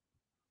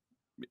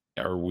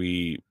 are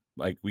we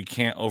like, we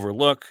can't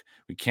overlook,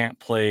 we can't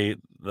play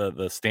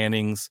the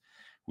standings.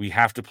 We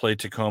have to play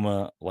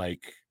Tacoma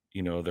like,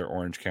 they're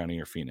Orange County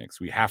or Phoenix.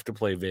 We have to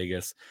play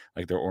Vegas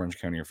like they're Orange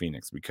County or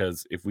Phoenix,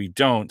 because if we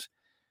don't,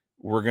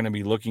 we're going to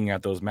be looking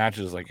at those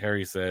matches, like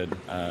Harry said,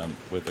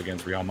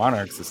 against Real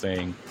Monarchs, is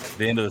saying at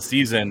the end of the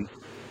season,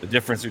 the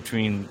difference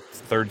between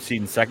 3rd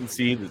seed and 2nd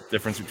seed, the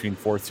difference between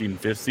 4th seed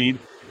and 5th seed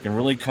can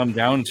really come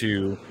down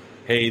to,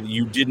 hey,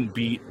 you didn't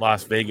beat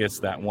Las Vegas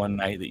that one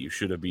night that you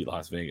should have beat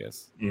Las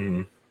Vegas.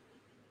 Mm-hmm.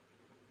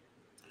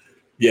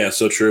 Yeah,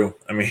 so true.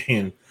 I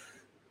mean,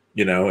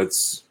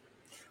 it's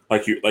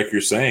like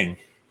you're saying.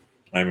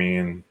 I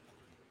mean,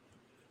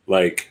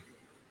 like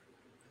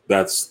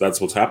that's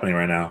what's happening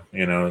right now.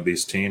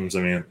 These teams,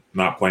 I mean,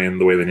 not playing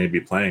the way they need to be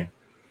playing.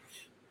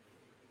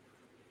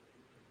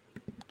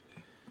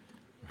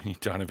 We need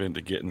Donovan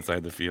to get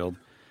inside the field.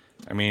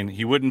 I mean,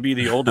 he wouldn't be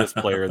the oldest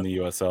player in the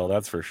USL,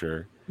 that's for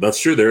sure. That's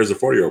true. There is a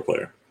 40-year-old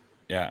player.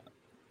 Yeah,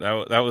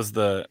 that was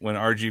when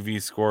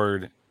RGV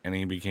scored and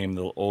he became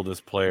the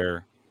oldest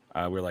player.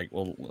 We're like,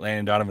 well,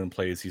 Landon Donovan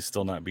plays. He's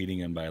still not beating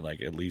him by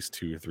like at least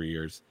 2 or 3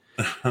 years.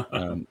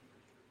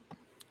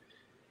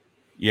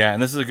 Yeah,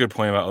 and this is a good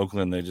point about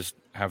Oakland. They just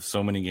have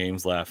so many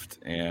games left,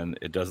 and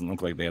it doesn't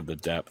look like they have the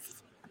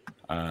depth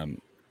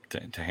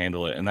to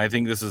handle it. And I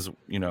think this is,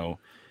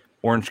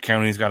 Orange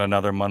County's got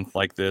another month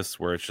like this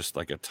where it's just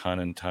like a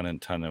ton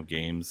of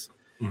games.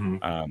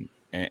 Mm-hmm.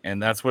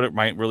 And that's what it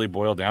might really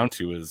boil down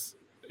to, is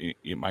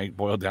it might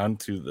boil down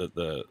to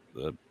the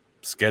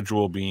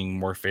schedule being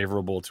more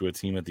favorable to a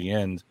team at the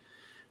end,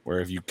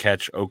 where if you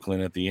catch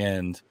Oakland at the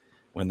end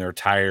when they're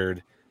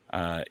tired,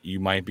 you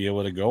might be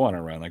able to go on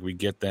a run. Like we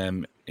get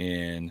them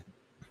in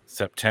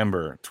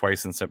September,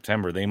 twice in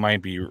September. They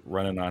might be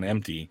running on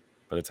empty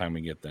by the time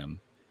we get them.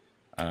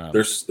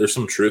 There's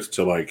some truth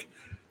to like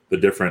the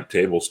different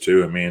tables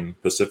too. I mean,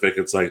 Pacific,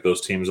 it's like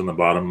those teams on the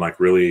bottom, like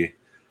really,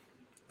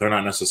 they're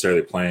not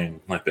necessarily playing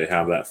like they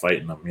have that fight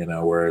in them,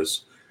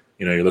 whereas,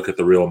 you look at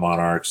the Real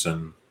Monarchs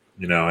and,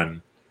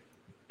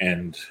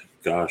 and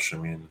gosh, I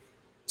mean,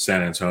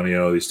 San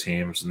Antonio, these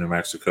teams, New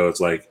Mexico, it's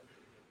like,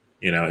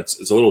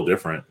 it's a little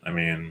different. I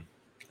mean,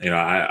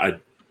 I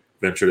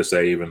venture to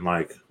say even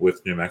like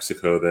with New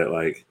Mexico that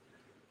like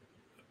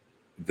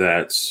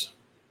that's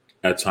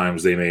at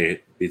times they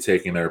may be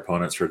taking their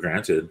opponents for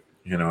granted.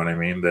 You know what I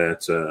mean?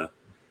 That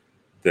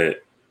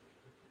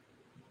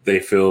they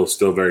feel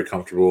still very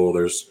comfortable.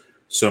 There's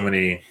so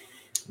many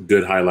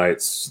good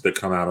highlights that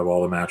come out of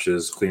all the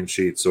matches, clean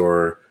sheets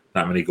or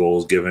not many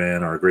goals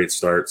given or great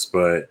starts,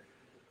 but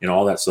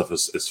all that stuff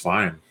is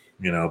fine,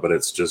 but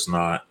it's just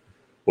not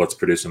what's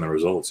producing the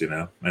results,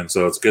 And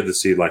so it's good to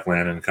see like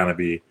Landon kind of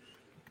be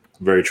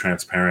very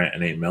transparent,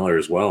 and Nate Miller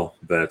as well,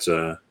 that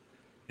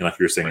like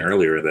you were saying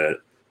earlier,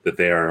 that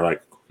they are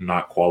like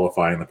not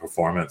qualifying the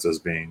performance as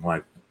being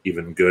like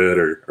even good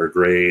or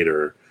great,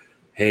 or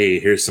hey,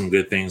 here's some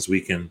good things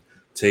we can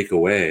take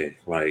away.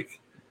 Like,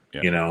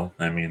 I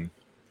mean,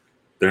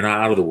 they're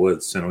not out of the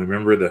woods. And we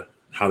remember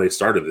how they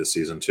started this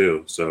season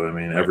too. So, I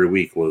mean, every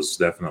week was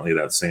definitely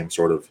that same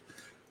sort of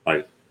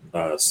like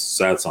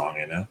sad song,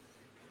 And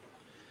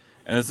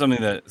it's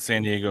something that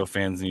San Diego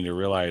fans need to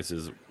realize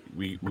is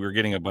we're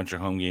getting a bunch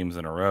of home games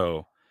in a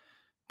row,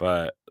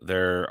 but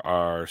there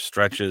are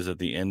stretches at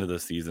the end of the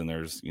season.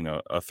 There's,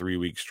 a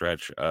 3-week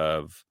stretch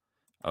of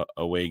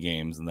away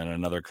games, and then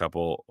another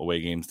couple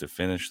away games to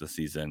finish the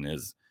season.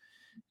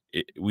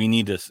 We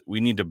need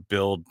to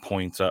build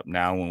points up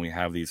now when we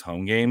have these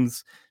home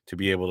games to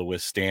be able to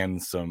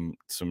withstand some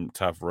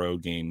tough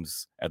road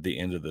games at the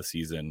end of the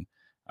season.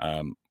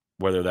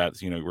 Whether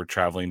that's, we're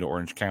traveling to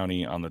Orange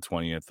County on the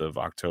 20th of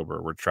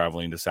October, we're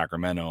traveling to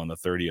Sacramento on the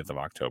 30th of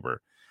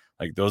October.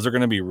 Like, those are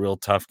going to be real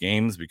tough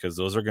games, because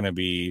those are going to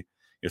be,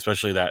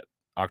 especially that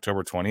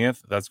October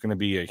 20th, that's going to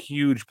be a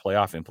huge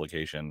playoff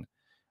implication,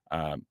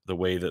 the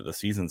way that the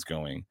season's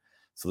going.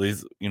 So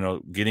these,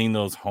 getting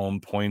those home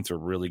points are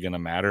really going to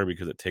matter,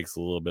 because it takes a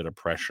little bit of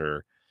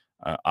pressure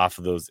off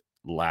of those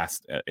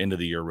last end of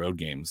the year road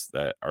games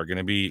that are going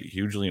to be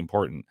hugely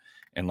important.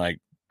 And like,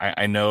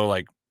 I know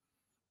like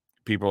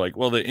people are like,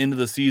 well, the end of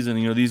the season,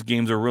 these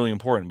games are really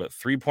important, but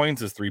 3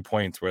 points is 3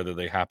 points, whether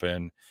they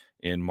happen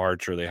in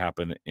March or they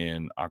happen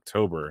in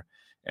October.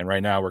 And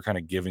right now we're kind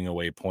of giving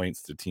away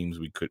points to teams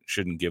we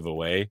shouldn't give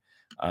away.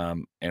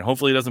 And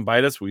hopefully it doesn't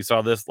bite us. We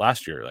saw this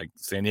last year. Like,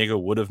 San Diego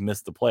would have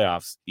missed the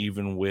playoffs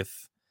even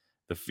with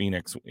the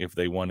Phoenix if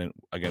they won it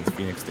against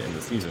Phoenix to end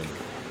the season.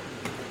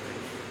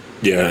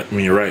 Yeah, I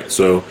mean, you're right.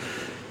 So,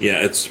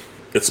 yeah,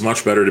 it's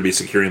much better to be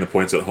securing the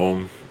points at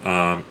home,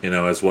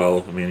 as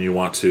well. I mean, you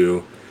want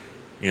to,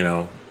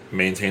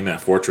 maintain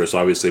that fortress.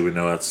 Obviously, we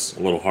know that's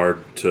a little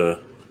hard to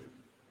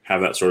have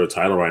that sort of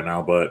title right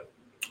now, but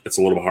it's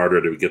a little harder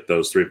to get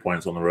those 3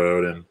 points on the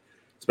road, and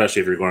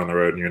especially if you're going on the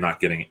road and you're not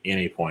getting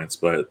any points.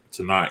 But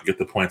to not get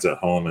the points at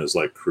home is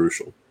like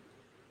crucial.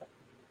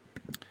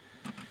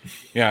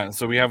 Yeah,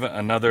 so we have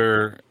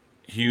another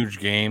huge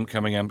game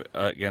coming up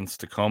against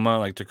Tacoma.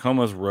 Like,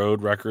 Tacoma's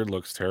road record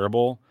looks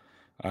terrible,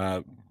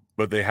 but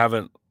they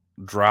haven't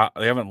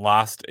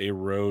lost a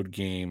road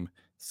game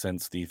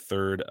since the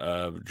 3rd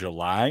of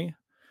July.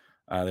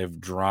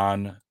 They've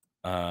drawn.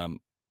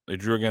 They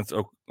drew against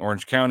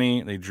Orange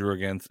County. They drew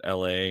against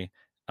LA,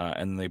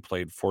 and they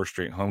played 4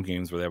 straight home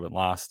games where they haven't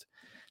lost.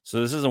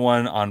 So this is a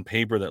one on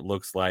paper that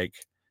looks like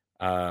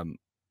San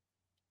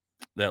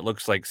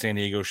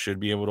Diego should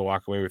be able to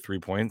walk away with 3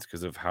 points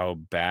because of how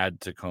bad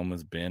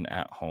Tacoma's been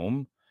at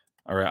home,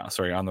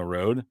 on the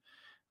road.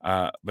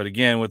 But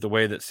again, with the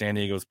way that San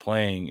Diego's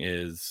playing,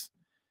 is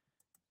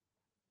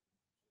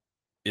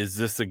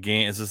this a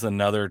game? Is this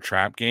another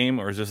trap game,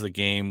 or is this a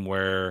game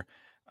where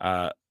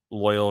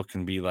Loyal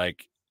can be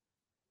like,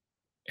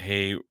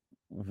 hey,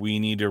 we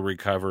need to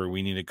recover,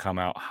 we need to come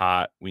out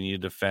hot, we need to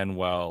defend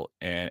well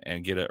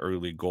and get an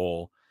early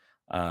goal,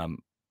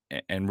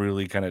 and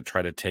really kind of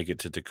try to take it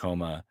to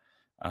Tacoma,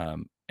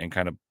 and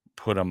kind of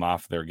put them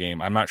off their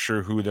game. I'm not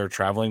sure who they're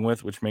traveling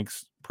with, which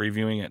makes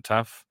previewing it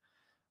tough.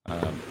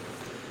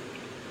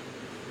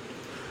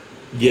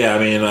 Yeah, I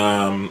mean,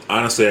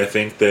 honestly, I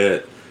think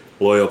that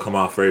Loyal come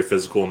off very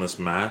physical in this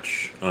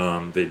match.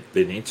 They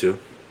need to,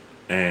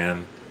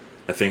 and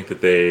I think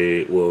that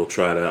they will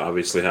try to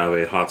obviously have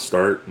a hot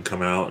start and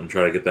come out and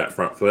try to get that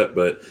front foot.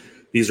 But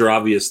these are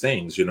obvious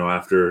things,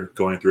 after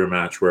going through a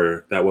match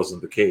where that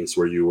wasn't the case,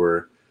 where you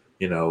were,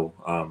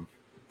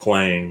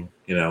 playing,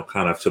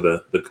 kind of to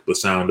the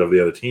sound of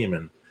the other team.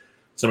 And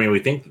so, I mean, we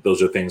think that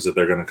those are things that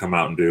they're going to come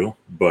out and do,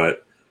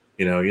 but,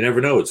 you never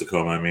know with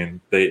Tacoma. I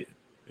mean,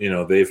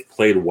 they've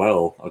played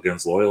well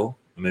against Loyal,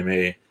 and they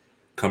may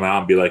come out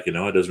and be like, it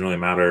doesn't really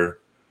matter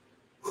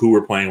who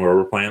we're playing, where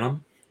we're playing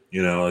them.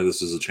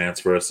 This is a chance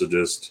for us to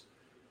just,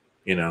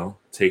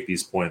 take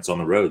these points on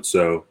the road.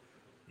 So,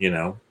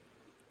 you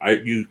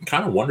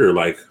kind of wonder,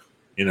 like,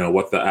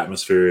 what the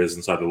atmosphere is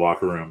inside the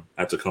locker room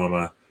at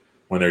Tacoma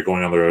when they're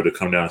going on the road to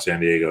come down to San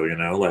Diego.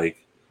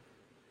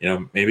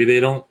 Maybe they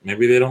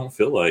don't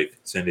feel like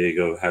San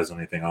Diego has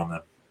anything on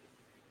them.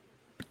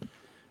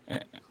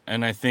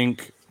 And I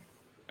think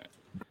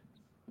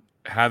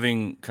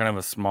having kind of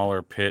a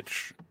smaller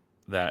pitch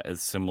that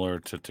is similar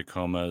to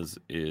Tacoma's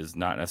is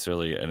not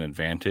necessarily an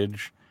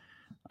advantage.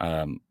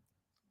 I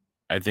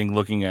think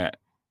looking at,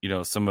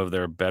 some of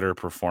their better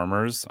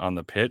performers on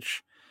the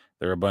pitch,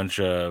 there are a bunch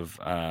of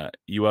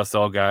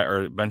USL guys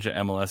or a bunch of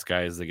MLS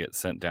guys that get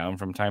sent down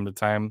from time to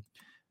time.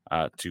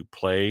 to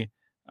play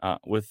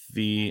with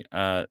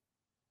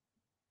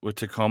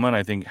Tacoma, and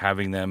I think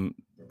having them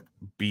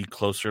be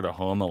closer to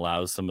home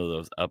allows some of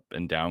those up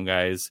and down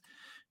guys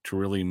to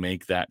really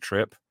make that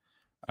trip.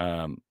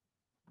 But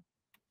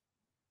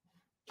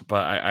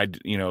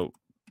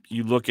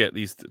you look at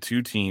these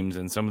two teams,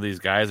 and some of these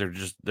guys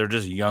they're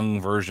just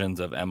young versions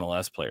of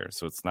MLS players,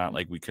 so it's not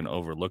like we can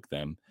overlook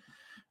them.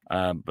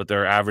 But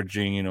they're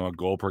averaging, a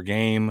goal per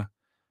game.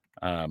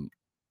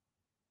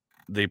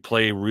 They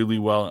play really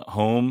well at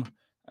home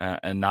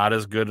and not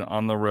as good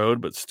on the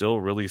road, but still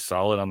really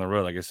solid on the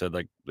road. Like I said,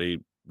 like they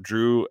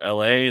drew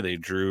LA, they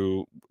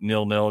drew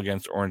 0-0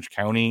 against Orange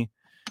County.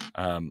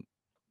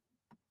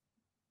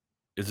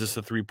 Is this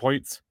a 3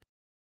 points?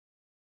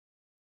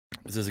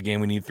 Is this a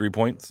game we need 3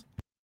 points?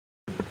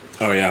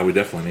 Oh yeah, we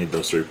definitely need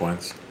those 3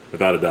 points,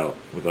 without a doubt.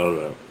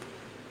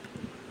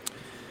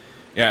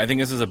 Yeah, I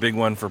think this is a big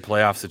one for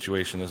playoff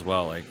situation as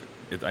well. Like,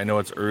 I know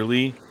it's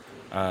early.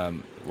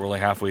 We're only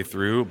halfway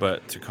through,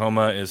 but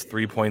Tacoma is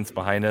 3 points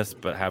behind us,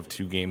 but have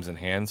 2 games in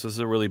hand. So this is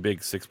a really big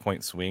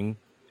 6-point swing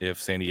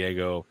if San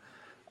Diego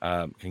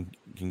can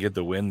get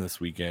the win this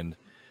weekend.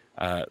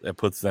 That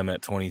puts them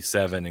at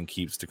 27 and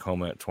keeps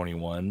Tacoma at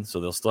 21. So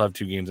they'll still have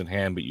 2 games in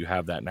hand, but you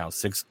have that now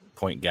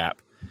 6-point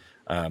gap.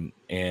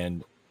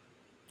 And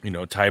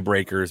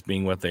tiebreakers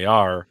being what they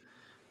are,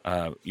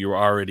 you're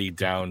already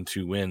down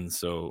 2 wins.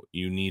 So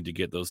you need to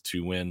get those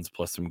 2 wins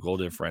plus some goal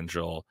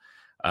differential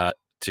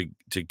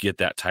to get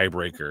that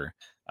tiebreaker.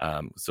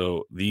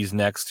 So the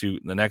next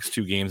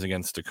 2 games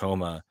against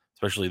Tacoma,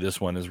 especially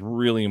this one, is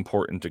really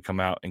important to come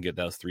out and get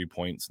those 3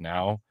 points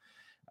now.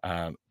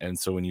 And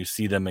so when you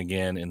see them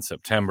again in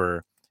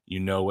September, you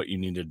know what you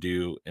need to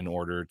do in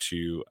order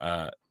to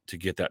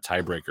get that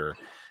tiebreaker.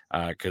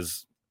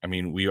 Because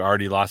we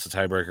already lost a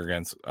tiebreaker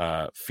against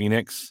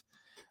Phoenix.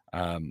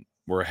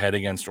 We're ahead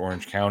against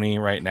Orange County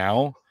right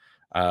now.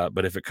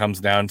 But if it comes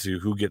down to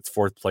who gets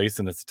 4th place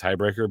and it's a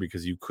tiebreaker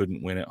because you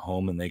couldn't win at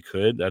home and they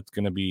could, that's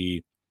going to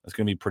be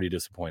pretty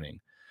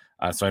disappointing.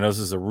 So I know this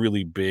is a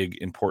really big,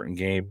 important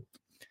game.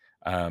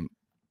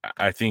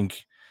 I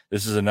think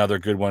this is another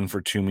good one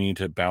for Toomey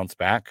to bounce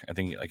back. I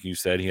think, like you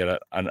said, he had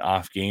an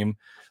off game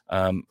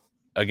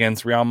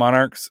against Real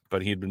Monarchs,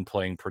 but he had been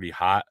playing pretty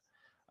hot.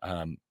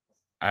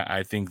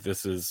 I think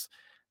this is.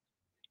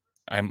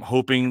 I'm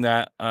hoping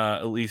that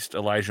at least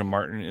Elijah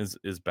Martin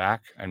is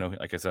back. I know,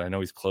 like I said, I know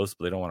he's close,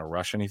 but they don't want to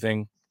rush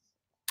anything.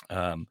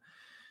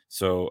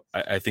 So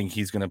I think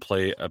he's going to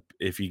play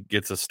if he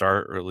gets a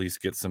start or at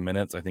least get some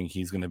minutes. I think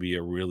he's going to be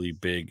a really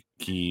big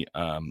key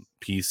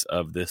piece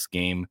of this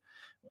game,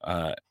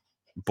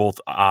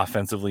 both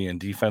offensively and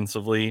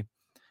defensively.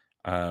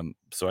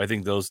 So I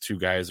think those 2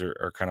 guys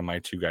are kind of my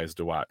 2 guys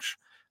to watch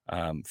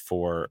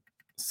for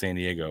San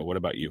Diego. What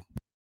about you?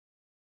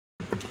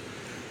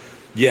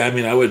 Yeah,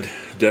 I would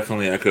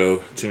definitely echo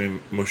Toomey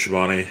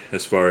Mushabani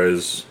as far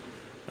as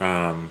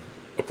a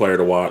player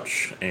to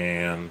watch.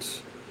 And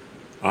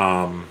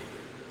I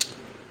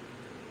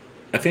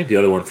think the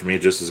other one for me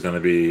just is going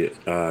to be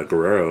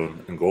Guerrero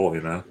in goal,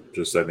 I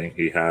think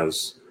he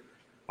has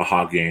a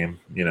hot game.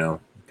 I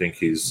think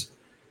he's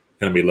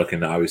going to be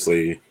looking to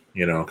obviously,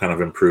 kind of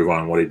improve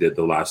on what he did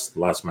the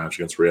last match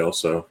against Real.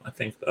 So I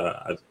think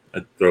I'd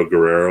throw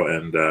Guerrero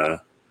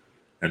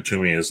and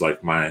Toomey is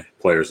like my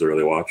players to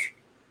really watch.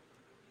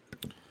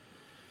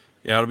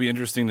 Yeah, it'll be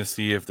interesting to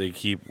see if they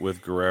keep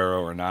with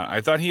Guerrero or not.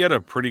 I thought he had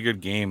a pretty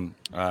good game.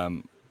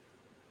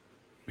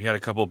 He had a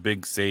couple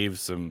big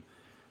saves, some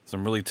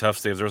really tough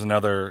saves. There was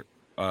another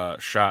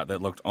shot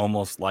that looked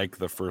almost like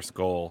the first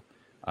goal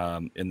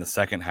in the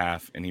second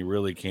half, and he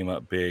really came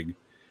up big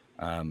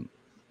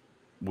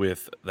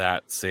with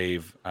that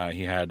save.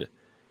 He had,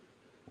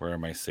 where are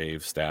my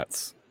save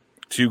stats?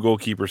 2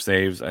 goalkeeper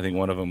saves. I think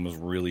one of them was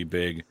really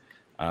big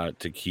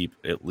to keep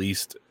at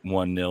least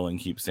 1-0 and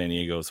keep San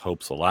Diego's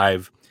hopes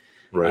alive.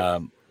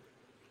 Right.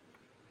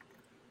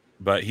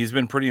 But he's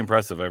been pretty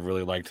impressive. I've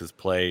really liked his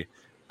play.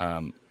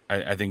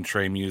 I think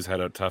Trey Muse had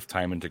a tough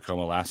time in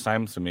Tacoma last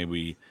time, so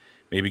maybe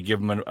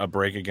give him a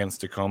break against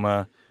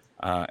Tacoma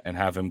and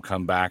have him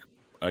come back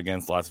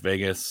against Las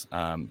Vegas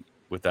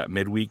with that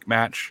midweek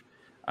match.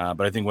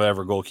 But I think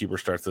whatever goalkeeper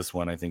starts this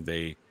one, I think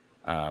they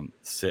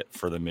sit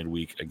for the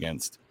midweek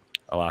against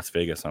Las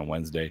Vegas on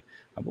Wednesday.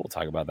 We'll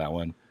talk about that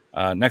one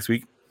next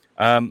week.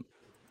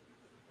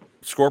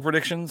 Score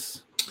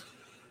predictions?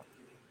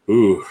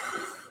 Ooh,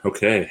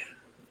 okay.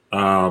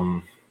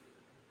 I'm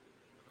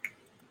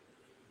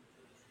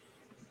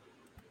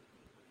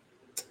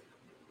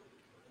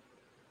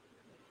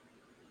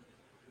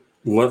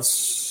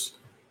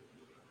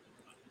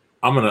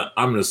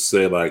gonna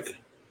say like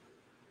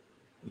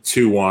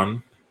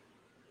 2-1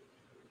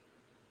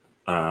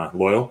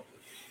 Loyal.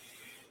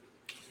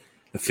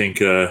 I think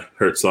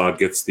Herzog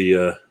gets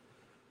the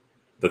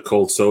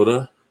cold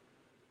soda.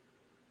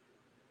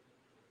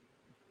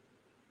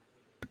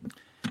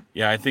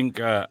 Yeah, I think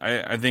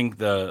I think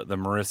the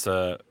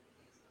Marissa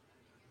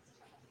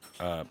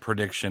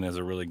prediction is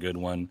a really good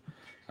one.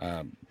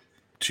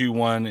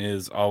 2-1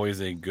 is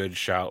always a good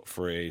shout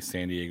for a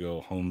San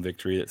Diego home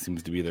victory. That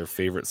seems to be their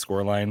favorite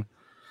scoreline.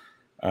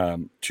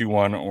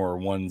 2-1 or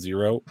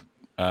 1-0.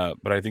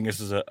 But I think this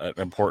is an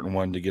important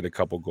one to get a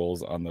couple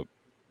goals on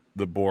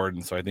the board,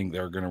 and so I think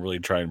they're going to really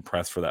try and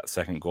press for that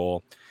second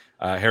goal.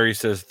 Harry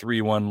says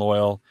 3-1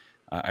 Loyal.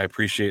 I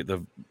appreciate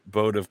the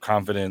vote of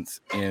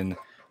confidence in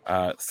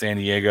San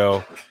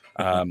Diego.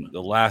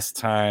 The last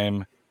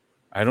time,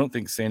 I don't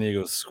think San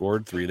Diego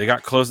scored 3. They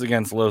got close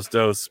against Los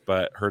Dos,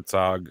 but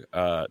Herzog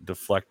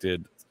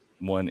deflected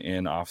one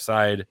in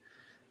offside.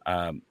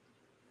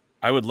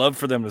 I would love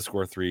for them to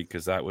score 3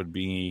 because that would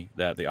be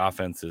that the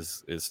offense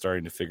is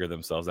starting to figure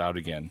themselves out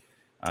again.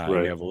 Right.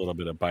 We have a little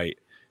bit of bite.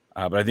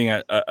 But I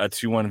think a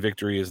 2-1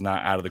 victory is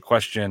not out of the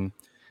question.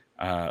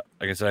 Like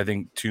I said, I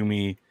think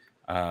Toomey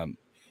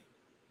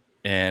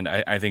and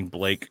I think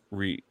Blake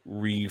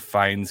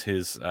refines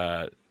his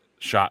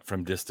shot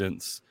from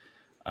distance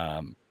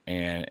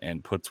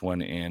and puts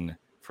one in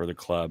for the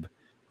club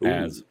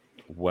as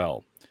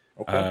well.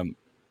 Okay.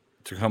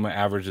 Tacoma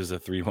averages a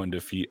 3-1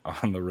 defeat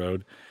on the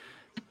road.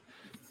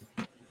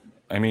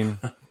 I mean,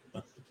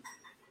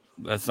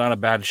 that's not a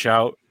bad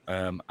shout.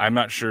 I'm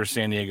not sure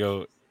San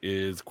Diego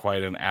is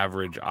quite an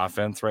average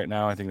offense right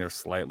now. I think they're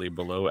slightly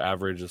below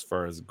average as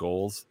far as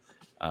goals.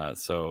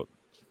 So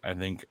I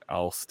think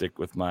I'll stick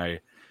with my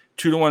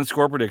 2-1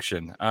 score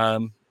prediction.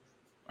 All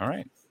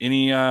right.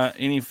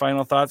 Any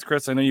final thoughts,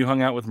 Chris? I know you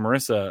hung out with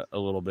Marissa a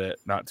little bit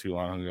not too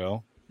long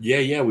ago.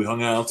 Yeah. We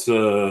hung out.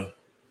 What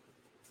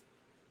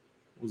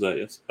was that?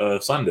 Yes,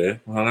 Sunday.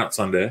 We hung out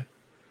Sunday,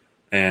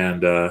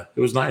 and it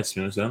was nice.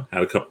 You know,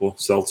 had a couple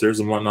seltzers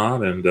and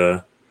whatnot,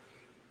 and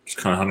just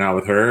kind of hung out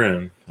with her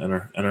and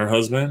her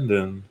husband,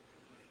 and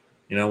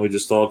you know, we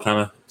just all kind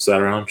of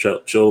sat around,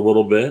 chill a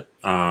little bit.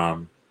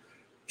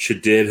 She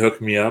did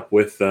hook me up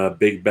with a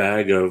big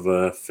bag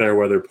of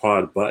Fairweather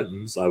Pod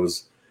buttons. I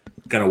was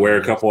gonna wear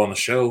a couple on the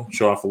show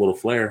off a little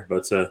flair,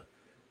 but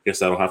guess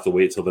that'll have to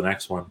wait till the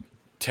next one.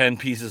 10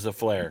 pieces of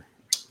flair.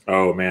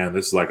 Oh man,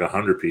 this is like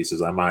 100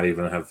 pieces. I might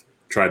even have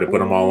tried to put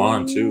them all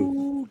on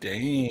too.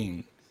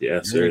 Dang.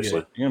 Yeah,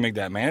 seriously. You're gonna make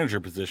that manager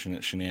position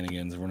at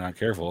Shenanigans if we're not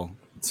careful.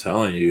 I'm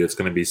telling you, it's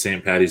gonna be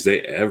St. Patty's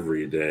Day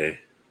every day.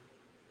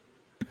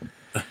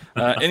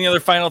 Any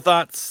other final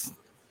thoughts?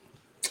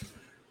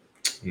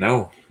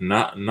 No,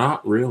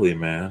 not really,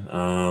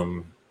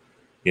 man.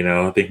 You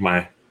know, I think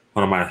one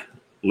of my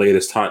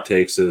latest hot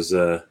takes is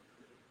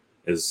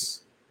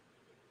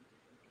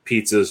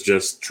pizza's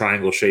just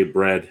triangle shaped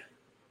bread,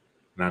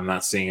 and I'm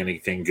not seeing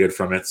anything good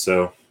from it.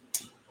 So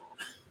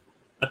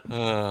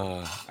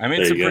I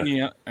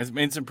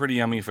made some pretty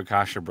yummy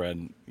focaccia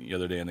bread the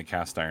other day in the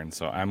cast iron,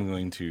 so I'm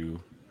going to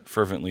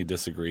fervently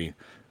disagree.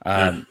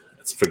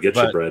 It's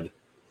forget-your bread.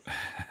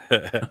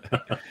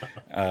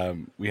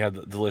 We had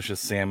the delicious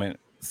salmon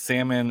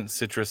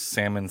citrus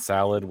salmon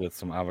salad with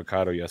some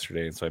avocado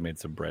yesterday, and so I made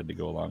some bread to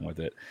go along with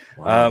it.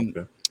 Wow,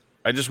 okay.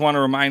 I just want to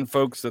remind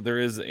folks that there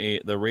is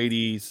the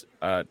Rady's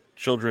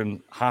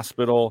Children's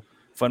Hospital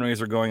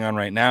fundraiser going on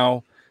right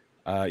now.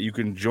 You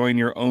can join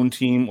your own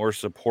team or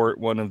support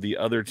one of the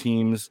other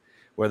teams,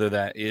 whether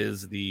that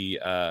is the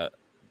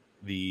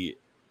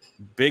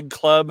big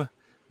club,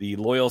 the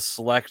Loyal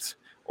Select,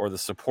 or the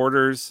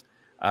supporters.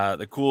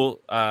 The cool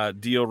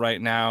deal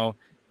right now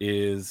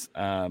is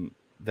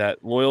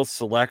that Loyal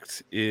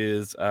Select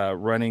is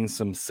running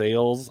some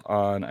sales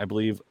on, I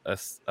believe,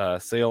 a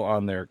sale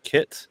on their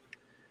kit.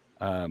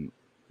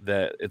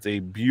 That it's a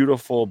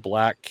beautiful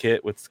black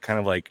kit with kind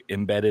of like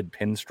embedded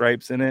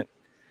pinstripes in it.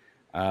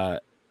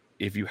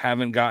 If you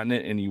haven't gotten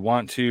it and you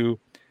want to,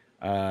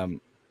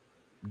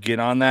 get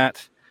on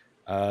that.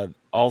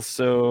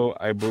 Also,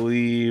 I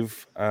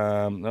believe,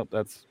 nope,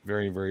 that's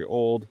very, very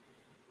old.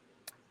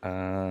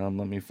 Let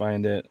me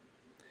find it.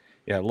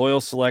 Yeah, Loyal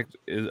Select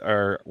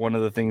are one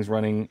of the things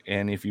running,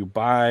 and if you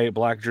buy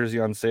black jersey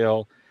on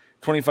sale,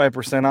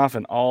 25% off,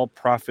 and all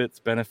profits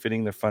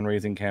benefiting the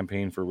fundraising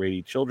campaign for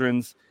Rady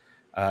Children's.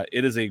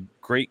 It is a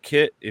great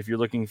kit if you're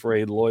looking for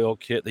a Loyal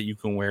kit that you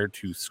can wear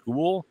to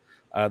school.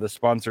 The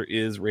sponsor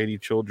is Rady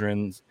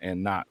Children's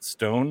and not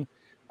Stone.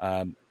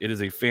 It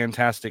is a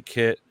fantastic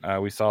kit.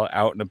 We saw it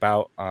out and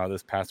about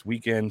this past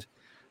weekend.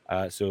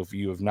 So if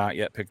you have not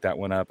yet picked that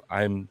one up,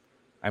 I'm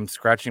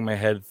scratching my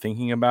head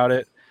thinking about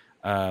it.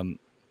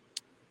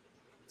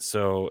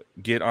 So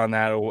get on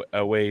that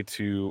a way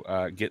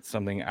to get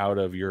something out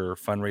of your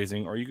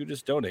fundraising, or you could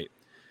just donate.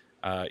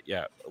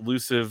 Yeah,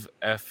 elusive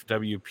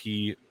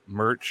FWP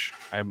merch.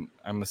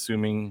 I'm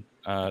assuming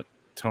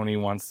Tony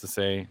wants to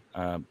say,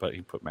 but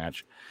he put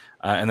match.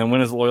 And then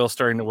when is Loyal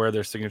starting to wear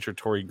their signature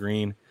Tory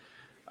green?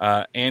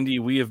 Andy,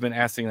 we have been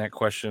asking that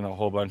question a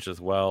whole bunch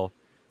as well.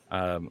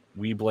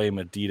 We blame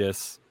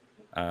Adidas.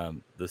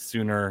 The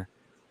sooner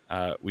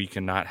we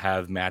cannot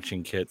have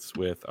matching kits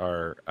with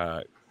our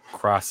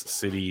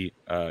cross-city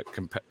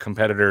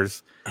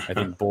competitors, I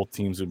think both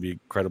teams would be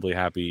incredibly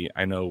happy.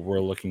 I know we're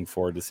looking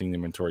forward to seeing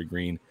them in Tory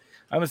green.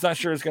 I'm just not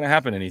sure it's going to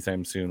happen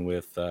anytime soon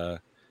with the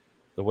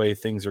way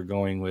things are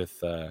going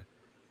with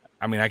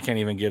I mean, I can't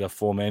even get a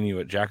full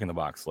menu at Jack in the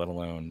Box, let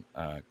alone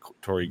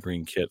Tory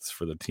green kits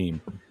for the team.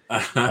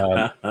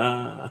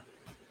 Yeah,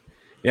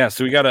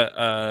 so we got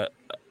a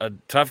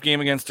tough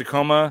game against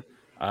Tacoma.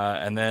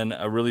 And then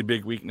a really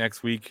big week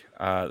next week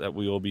that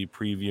we will be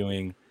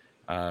previewing.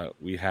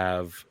 We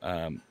have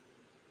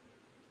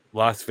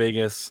Las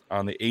Vegas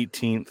on the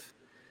 18th,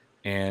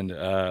 and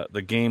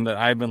the game that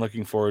I've been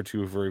looking forward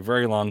to for a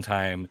very long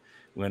time,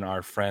 when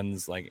our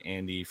friends like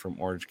Andy from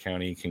Orange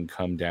County can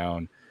come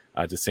down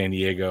to San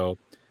Diego.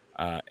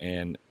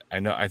 And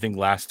I think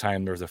last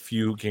time there was a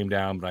few who came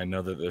down, but I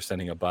know that they're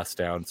sending a bus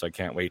down, so I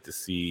can't wait to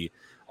see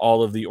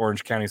all of the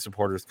Orange County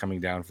supporters coming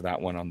down for that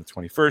one on the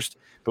 21st.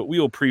 But we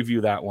will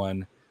preview that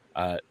one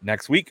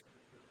next week.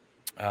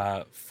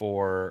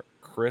 For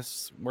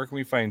Chris, where can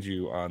we find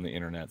you on the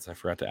internet? I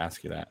forgot to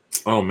ask you that.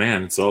 Oh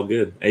man, it's all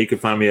good. Hey, you can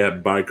find me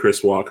at by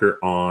Chris Walker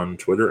on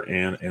Twitter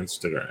and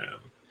Instagram.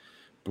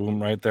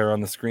 Boom, right there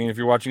on the screen. If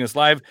you're watching us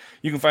live,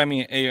 you can find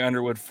me at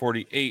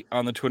Underwood48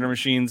 on the Twitter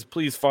machines.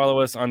 Please follow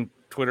us on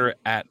Twitter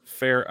at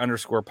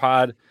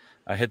fair_pod.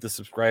 Hit the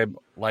subscribe,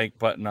 like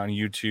button on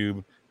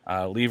YouTube.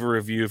 Leave a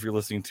review if you're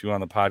listening to on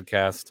the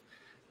podcast.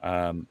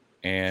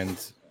 And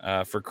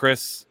for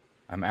Chris,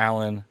 I'm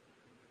Alan.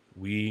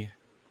 We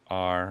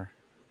are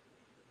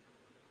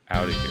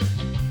out of here.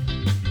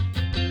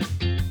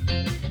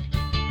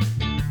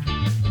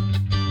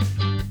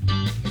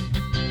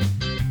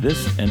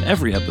 This and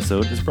every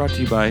episode is brought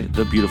to you by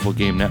the Beautiful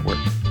Game Network.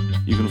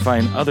 You can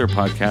find other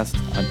podcasts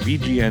on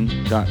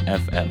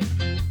bgn.fm.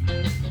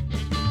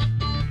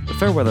 The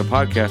Fairweather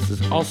Podcast is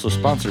also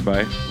sponsored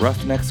by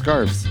Roughneck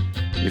Scarves,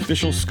 the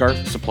official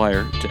scarf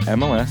supplier to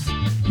MLS,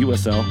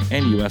 USL,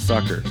 and US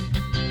Soccer.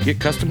 Get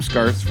custom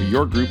scarves for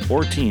your group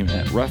or team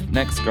at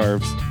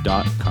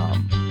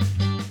roughneckscarves.com.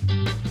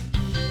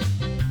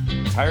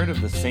 Tired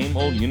of the same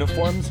old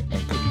uniforms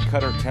and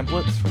cookie-cutter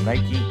templates from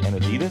Nike and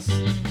Adidas?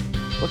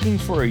 Looking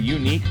for a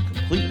unique,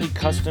 completely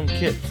custom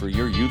kit for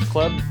your youth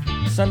club,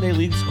 Sunday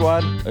League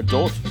squad,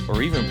 adult,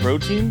 or even pro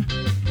team?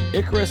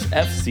 Icarus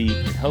FC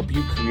can help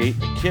you create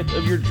the kit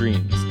of your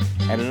dreams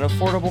at an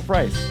affordable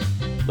price.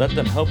 Let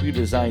them help you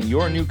design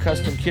your new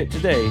custom kit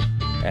today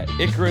at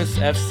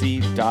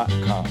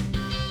IcarusFC.com.